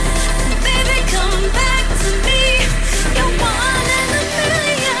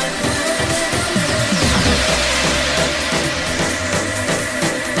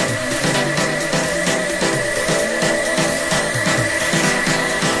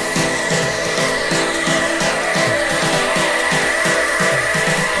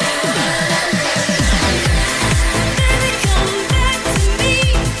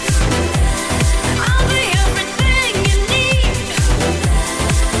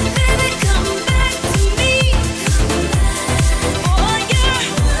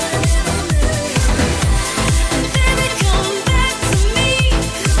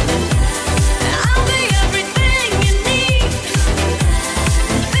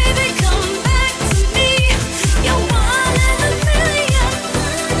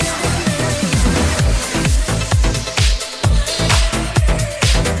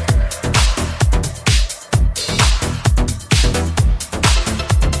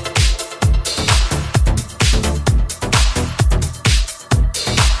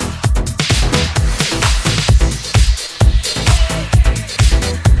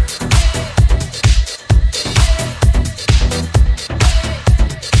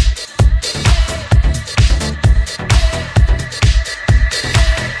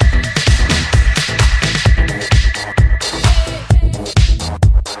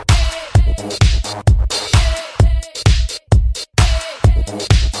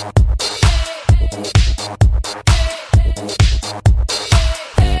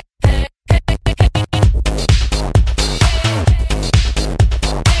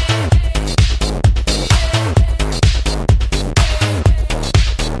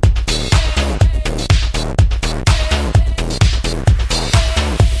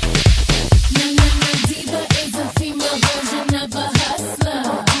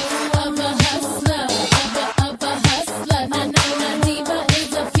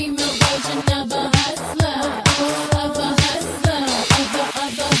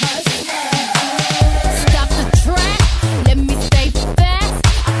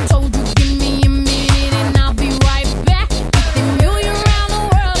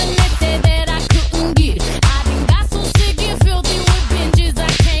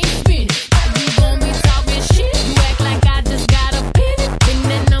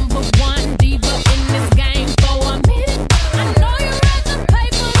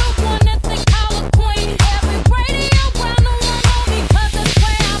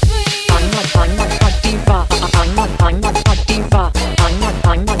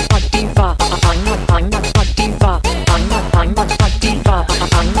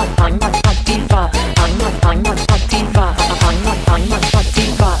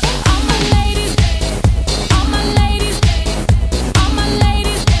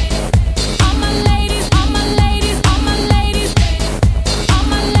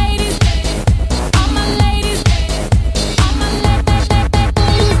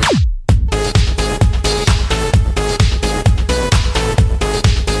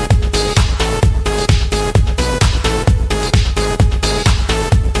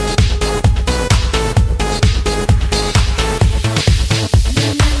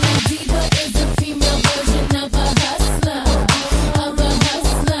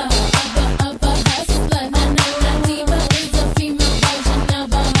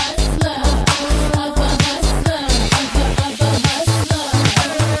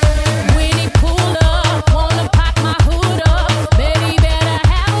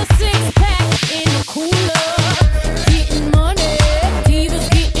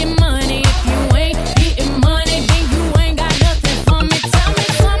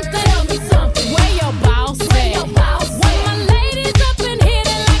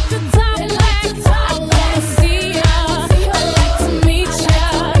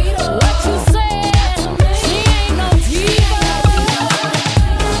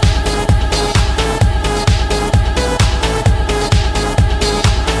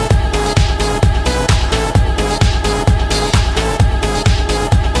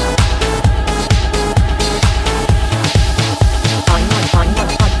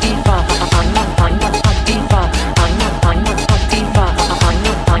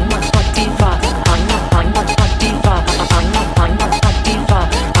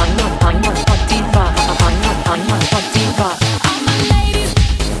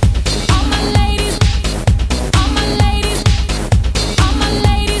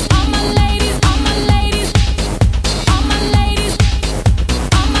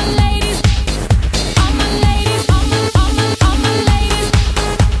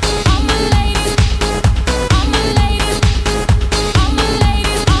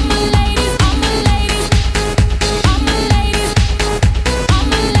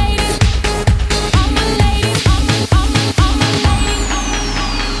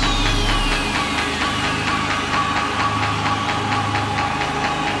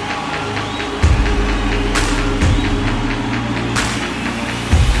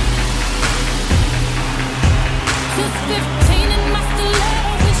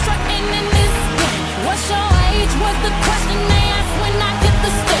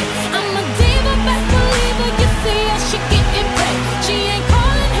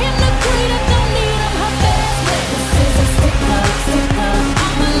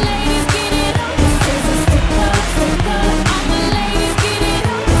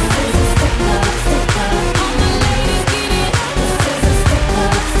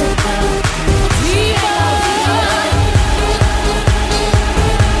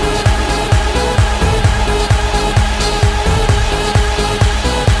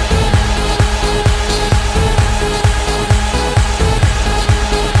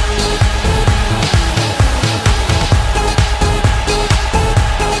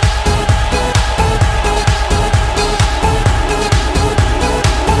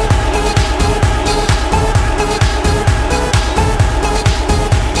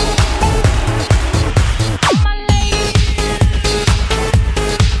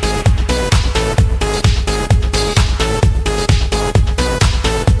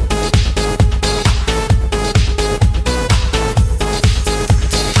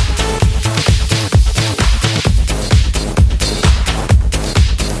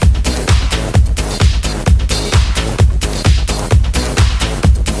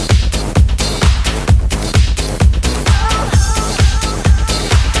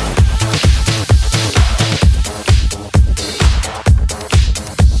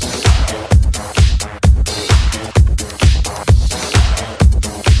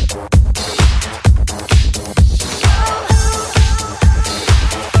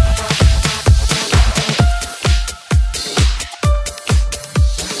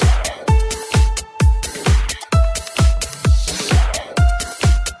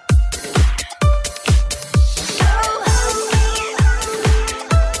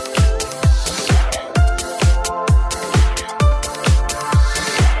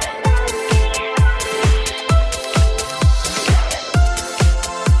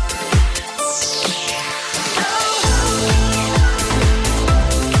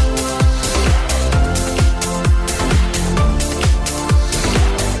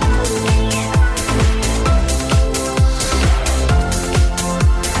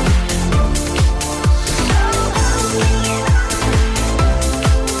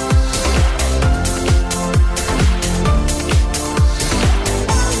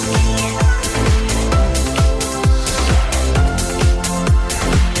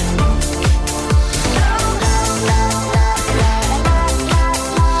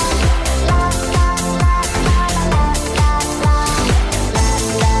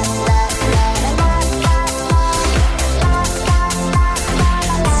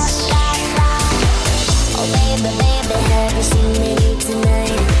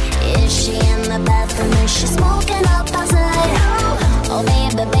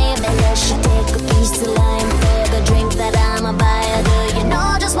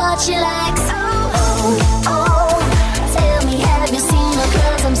 what she likes. Oh, oh, tell me, have you seen her?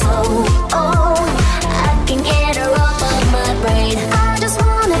 'Cause I'm so, oh, I can get her off of my brain. I just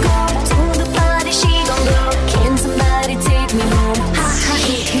wanna go to the party, she gon' go. Can somebody take me home? Ha ha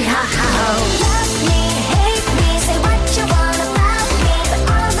hee hee ha ha ho. Love me, hate me, say what you want about me, but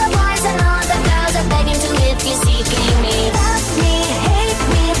all the boys and all the girls are begging to if you're seeking me. Love me, hate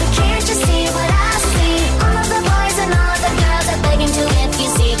me, but can't you see what I see? All the boys and all the girls are begging to if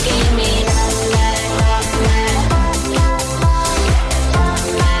you're seeking me.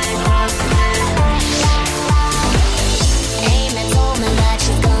 Amy told me that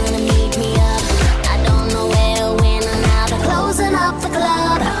she's gonna meet me up. I don't know where, when, or now. They're closing up the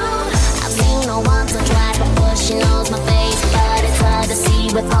club. I've seen her once or twice before she knows my face, but it's hard to see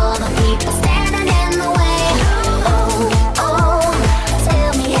with all the people standing in the way. Oh, oh,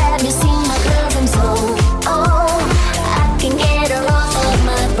 tell me, have you seen my? 'Cause I'm so, oh, I can get her off of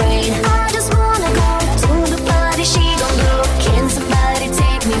my brain. I just wanna go to the party, she gon' go. Can somebody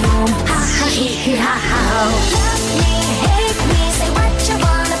take me home? Ha ha hee hee ha ha ho. Love me, hate me, say what you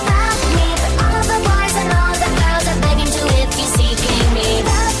want about me, but all the boys and all the girls are begging to if you're seeking me.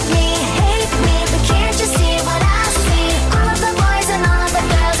 Love me, hate me, but can't you see what I see? All the boys and all the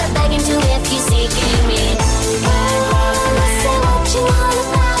girls are begging to if you're seeking me. Oh, say what you want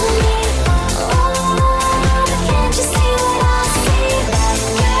about me. Oh, but can't you see what I see?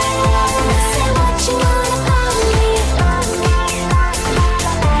 Say what you want about me.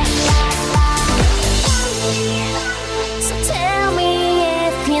 So tell me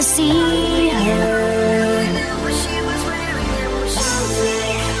if you see her,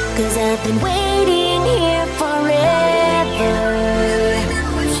 'cause I've been waiting here forever.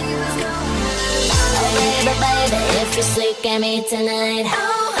 Oh baby, baby, if you're sick at me tonight.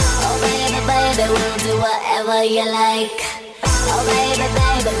 Oh baby, baby, we'll do whatever you like. Oh baby,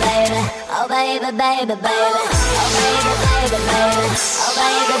 baby, baby. Oh baby, baby, baby. Oh baby, baby, baby. Oh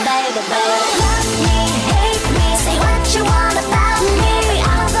baby, baby, baby. Love me, hate me, say what you want about me.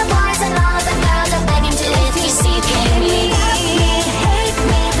 All the boys and all the girls are begging to if you're seeking me. Love me, hate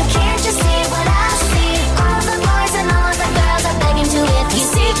me, but can't you see what I see? All the boys and all the girls are begging to if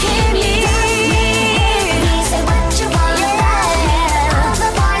you're seeking me. Love me, hate me, say what you want about me. All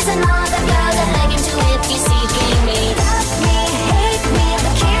the boys and all the girls are begging to if you're seeking me. Love me, hate me,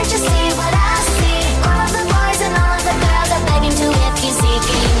 but can't you see what I see? All the boys and all the girls are begging to if you're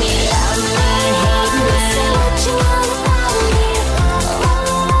seeking me. Love me, hate me.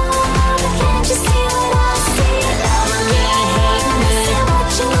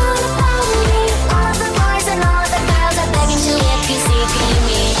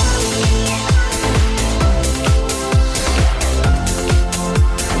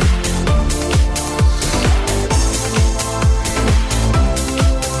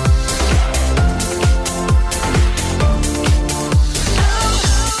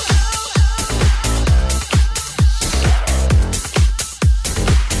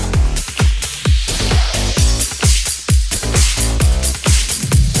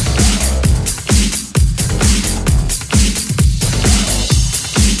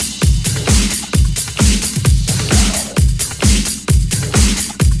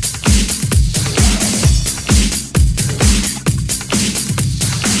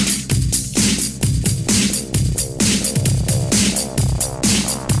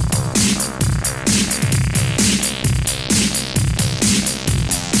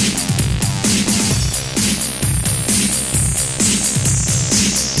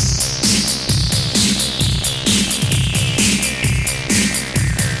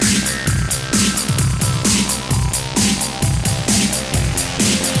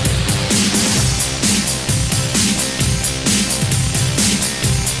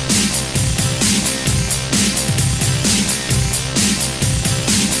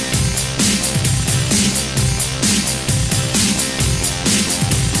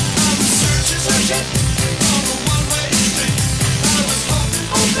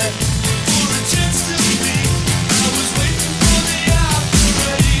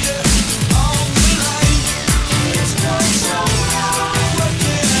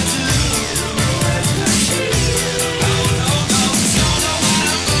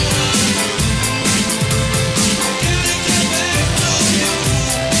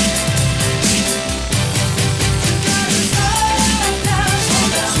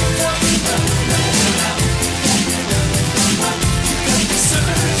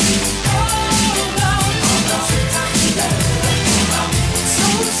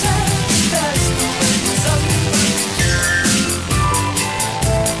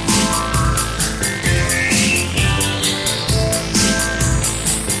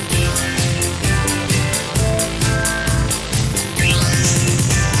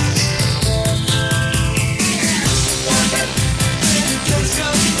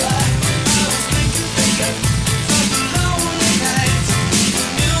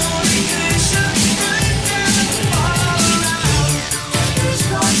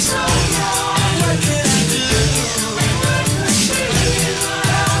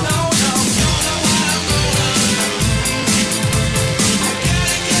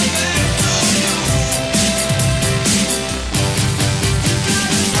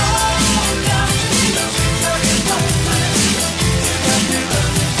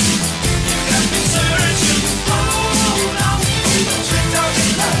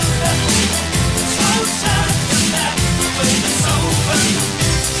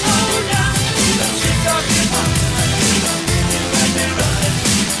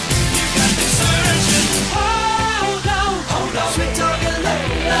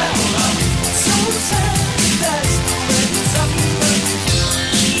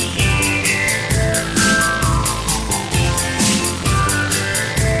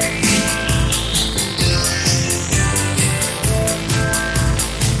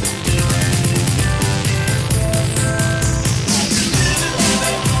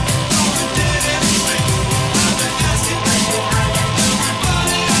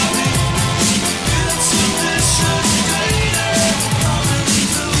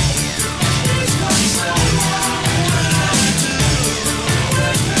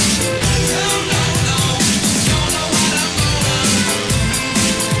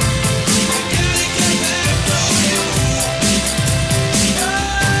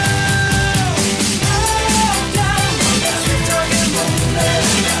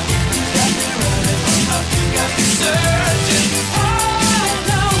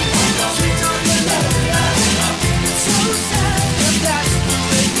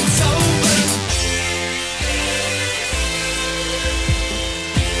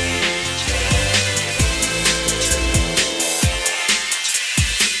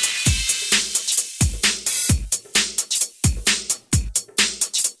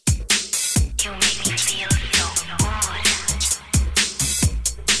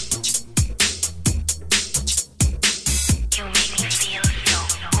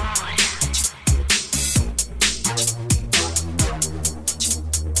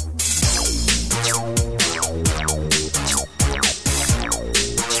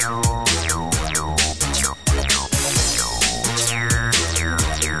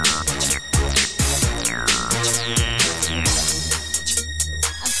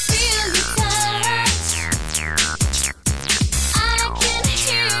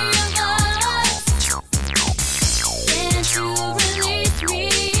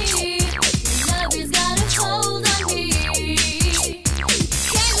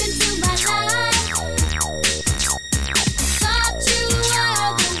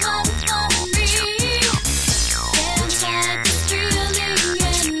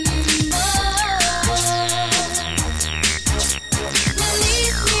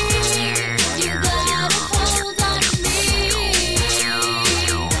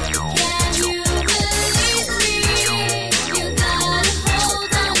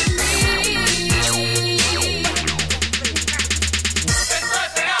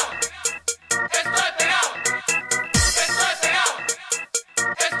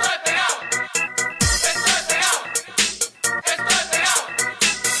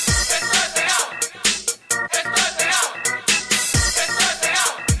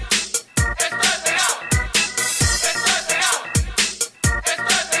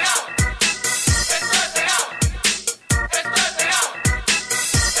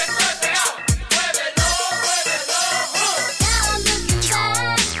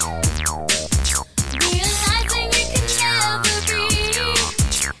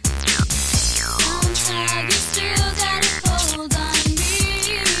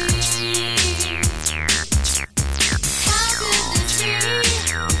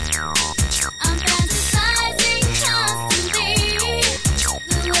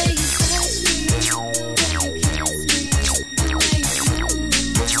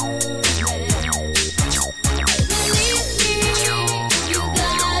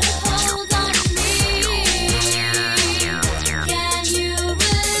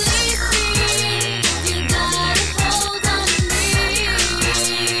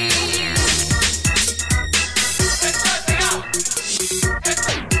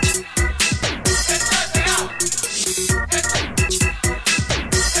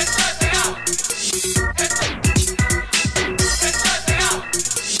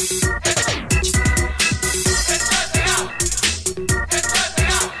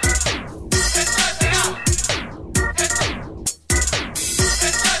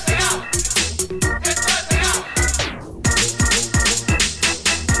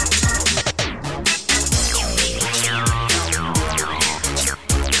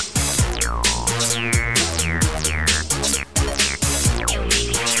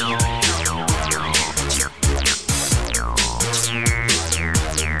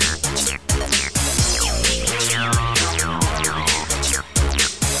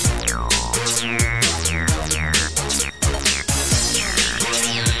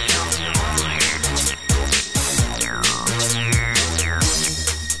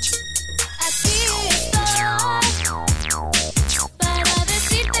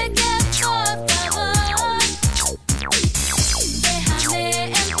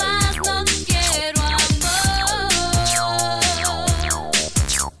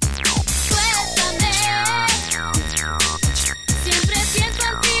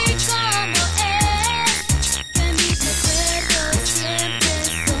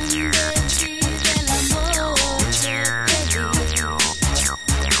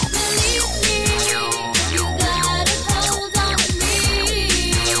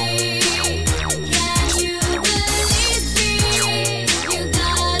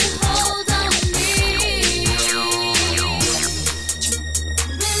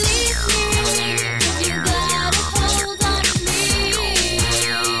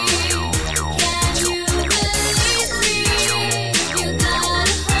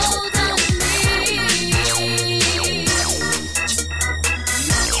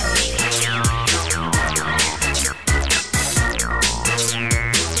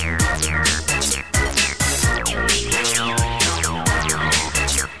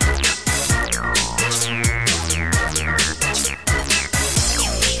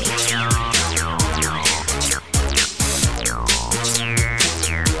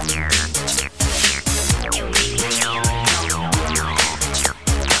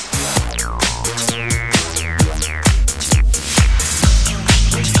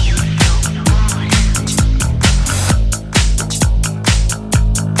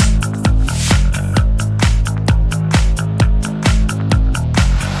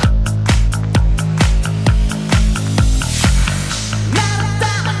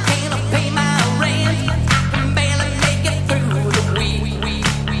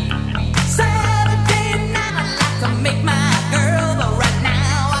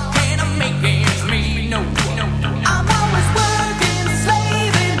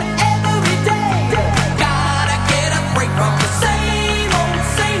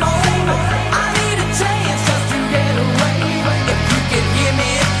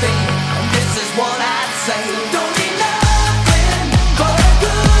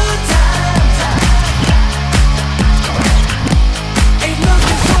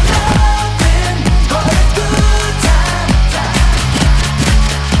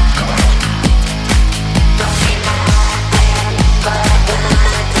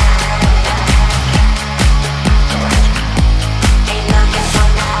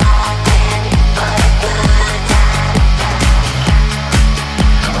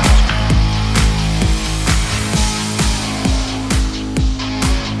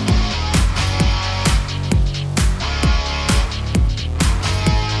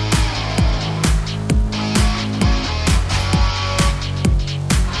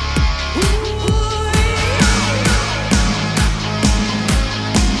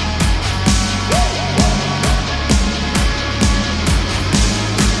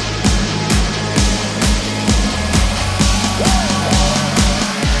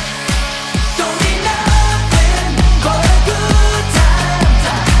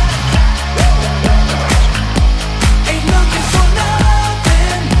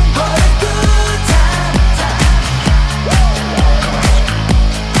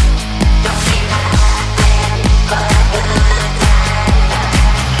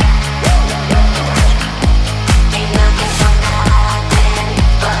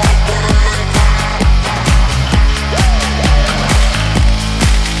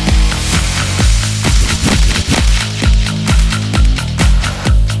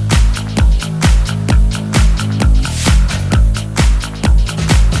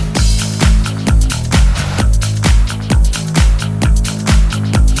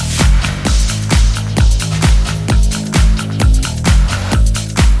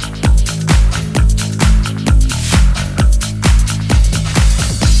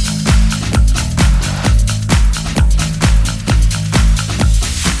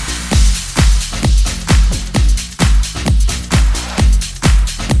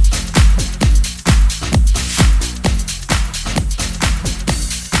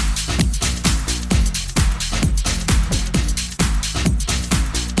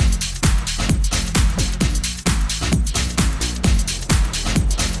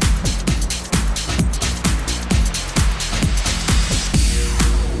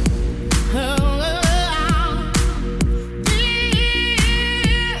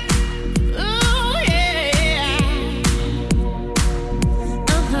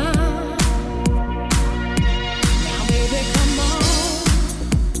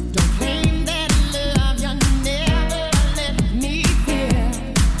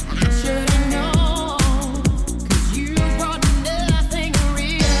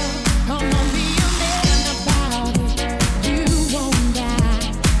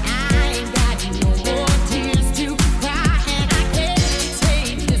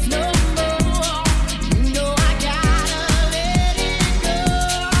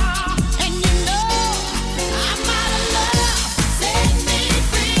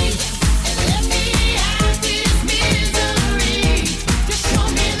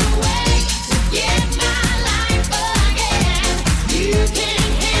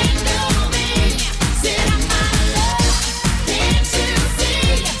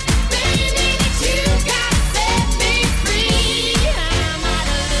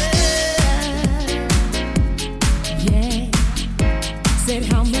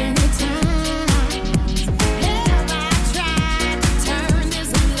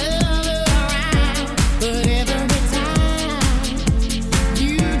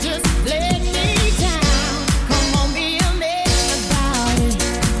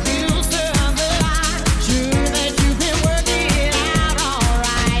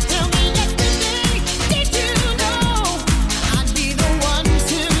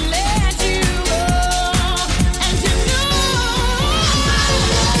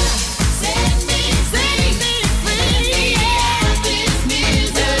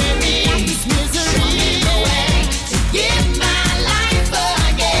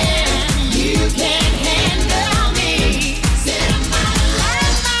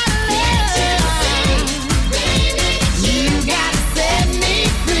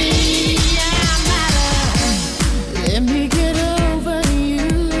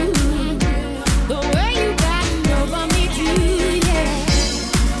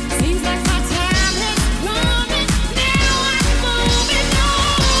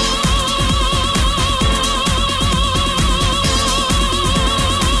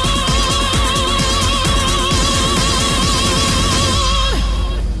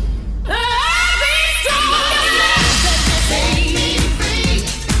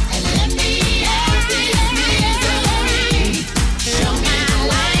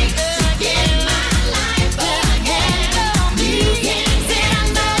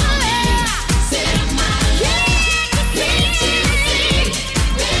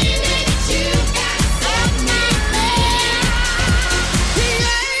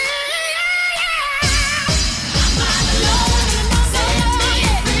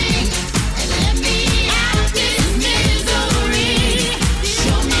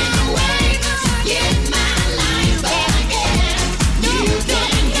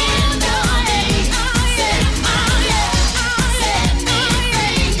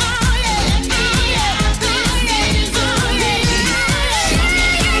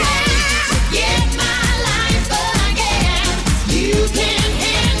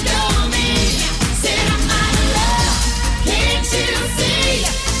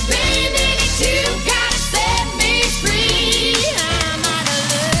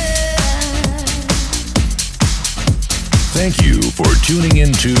 Thank you for tuning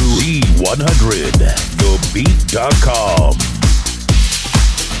into E100, TheBeat.com.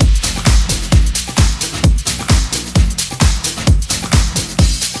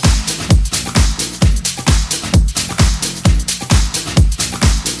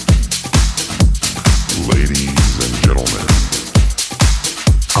 Ladies and gentlemen,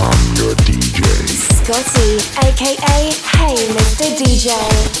 I'm your DJ. Scotty, aka Hey Mr.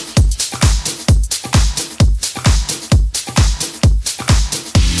 DJ.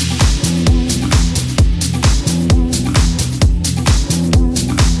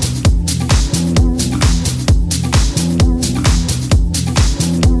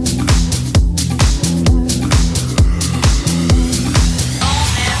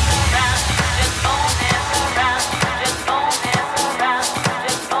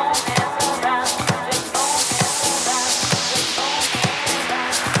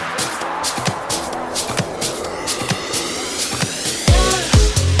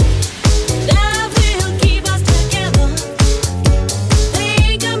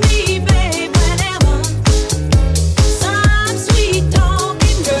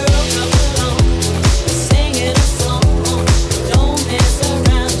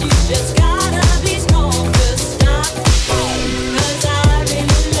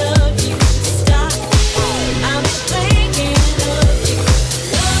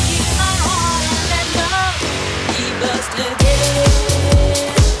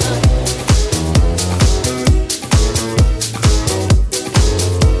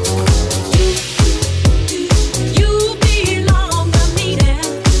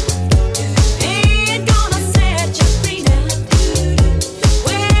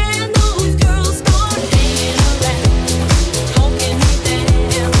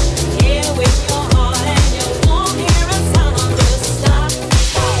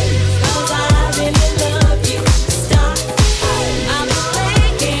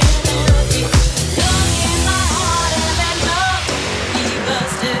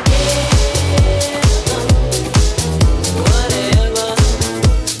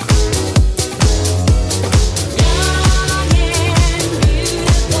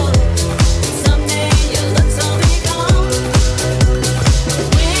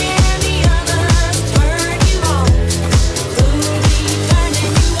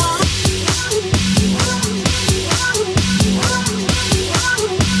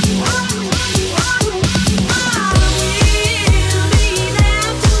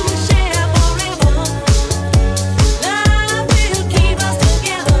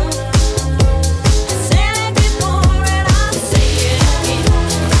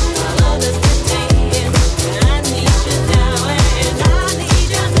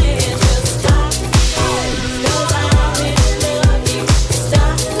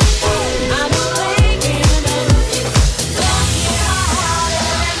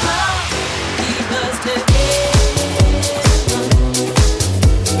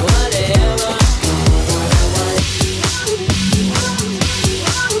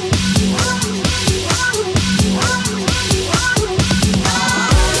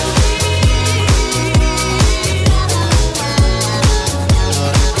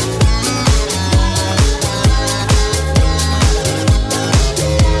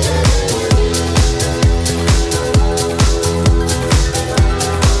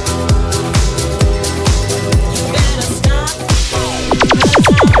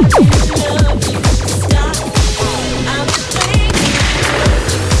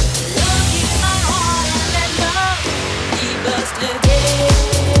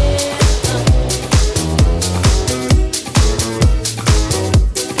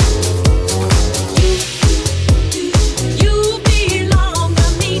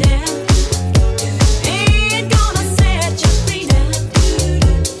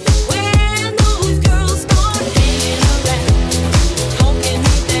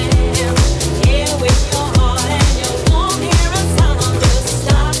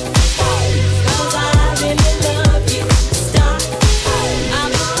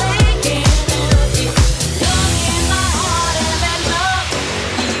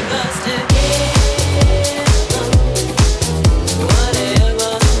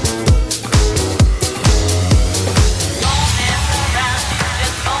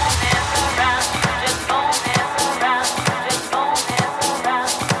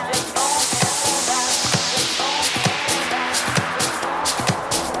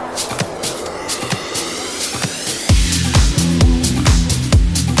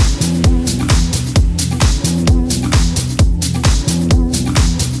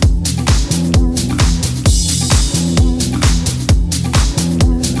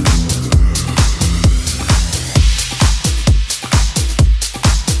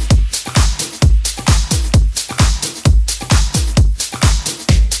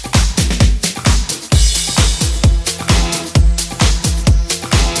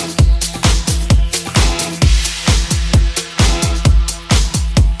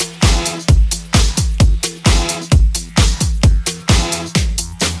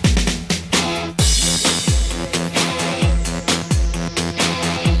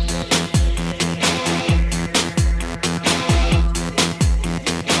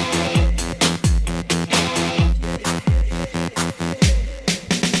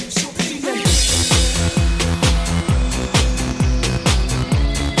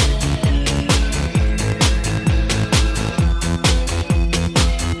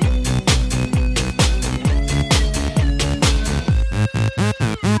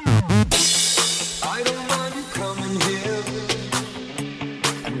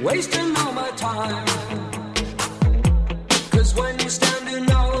 and wasting all my time. 'Cause when you're standing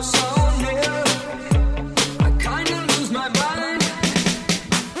oh so near, I kinda lose my mind.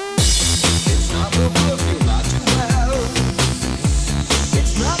 It's not the perfume I do well,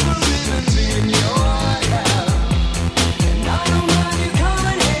 it's not the rhythms in your hair, and I don't mind you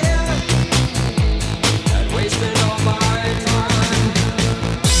coming here and wasting all my time.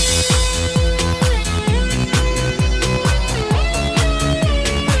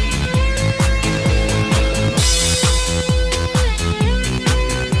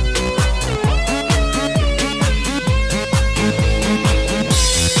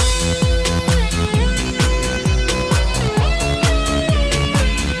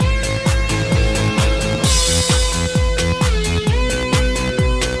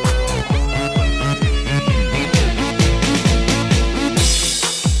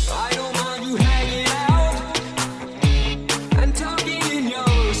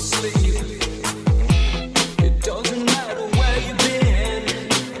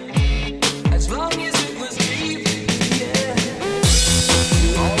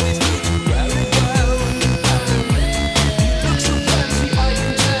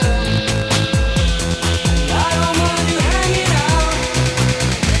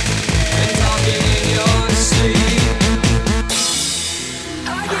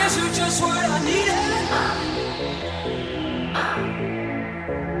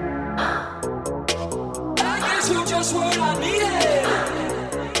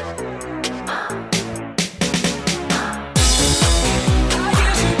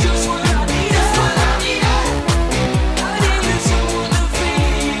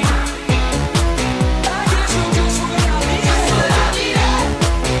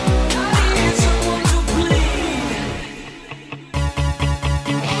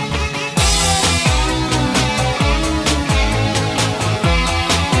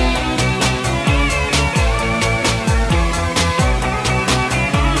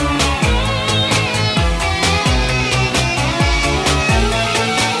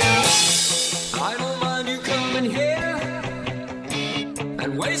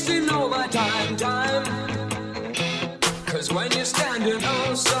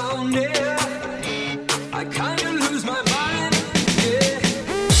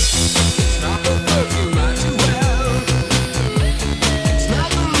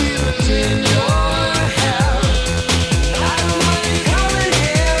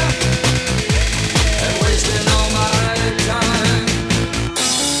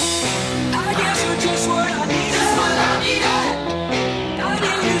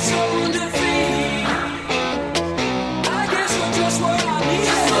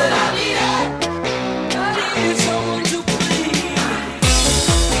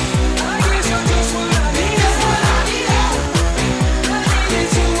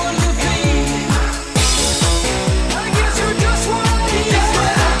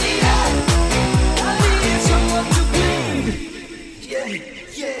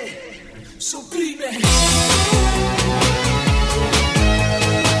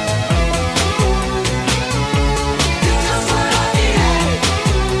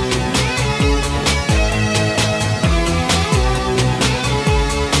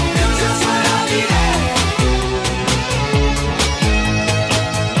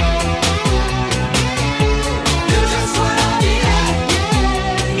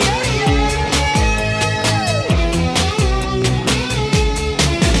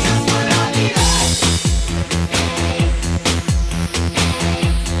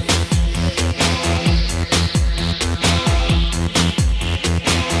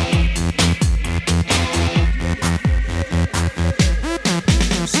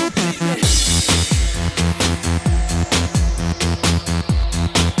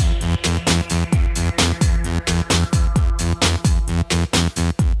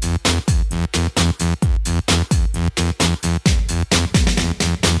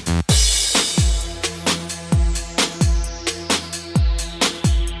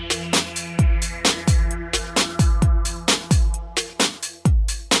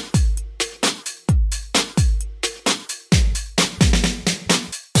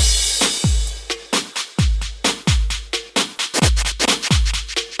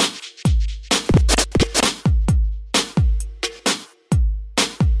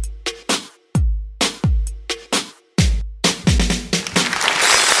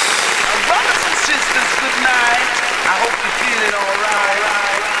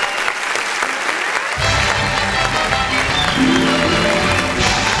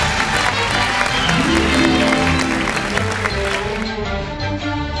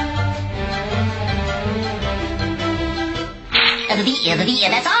 The beat,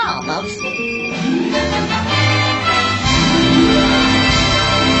 that's all, folks.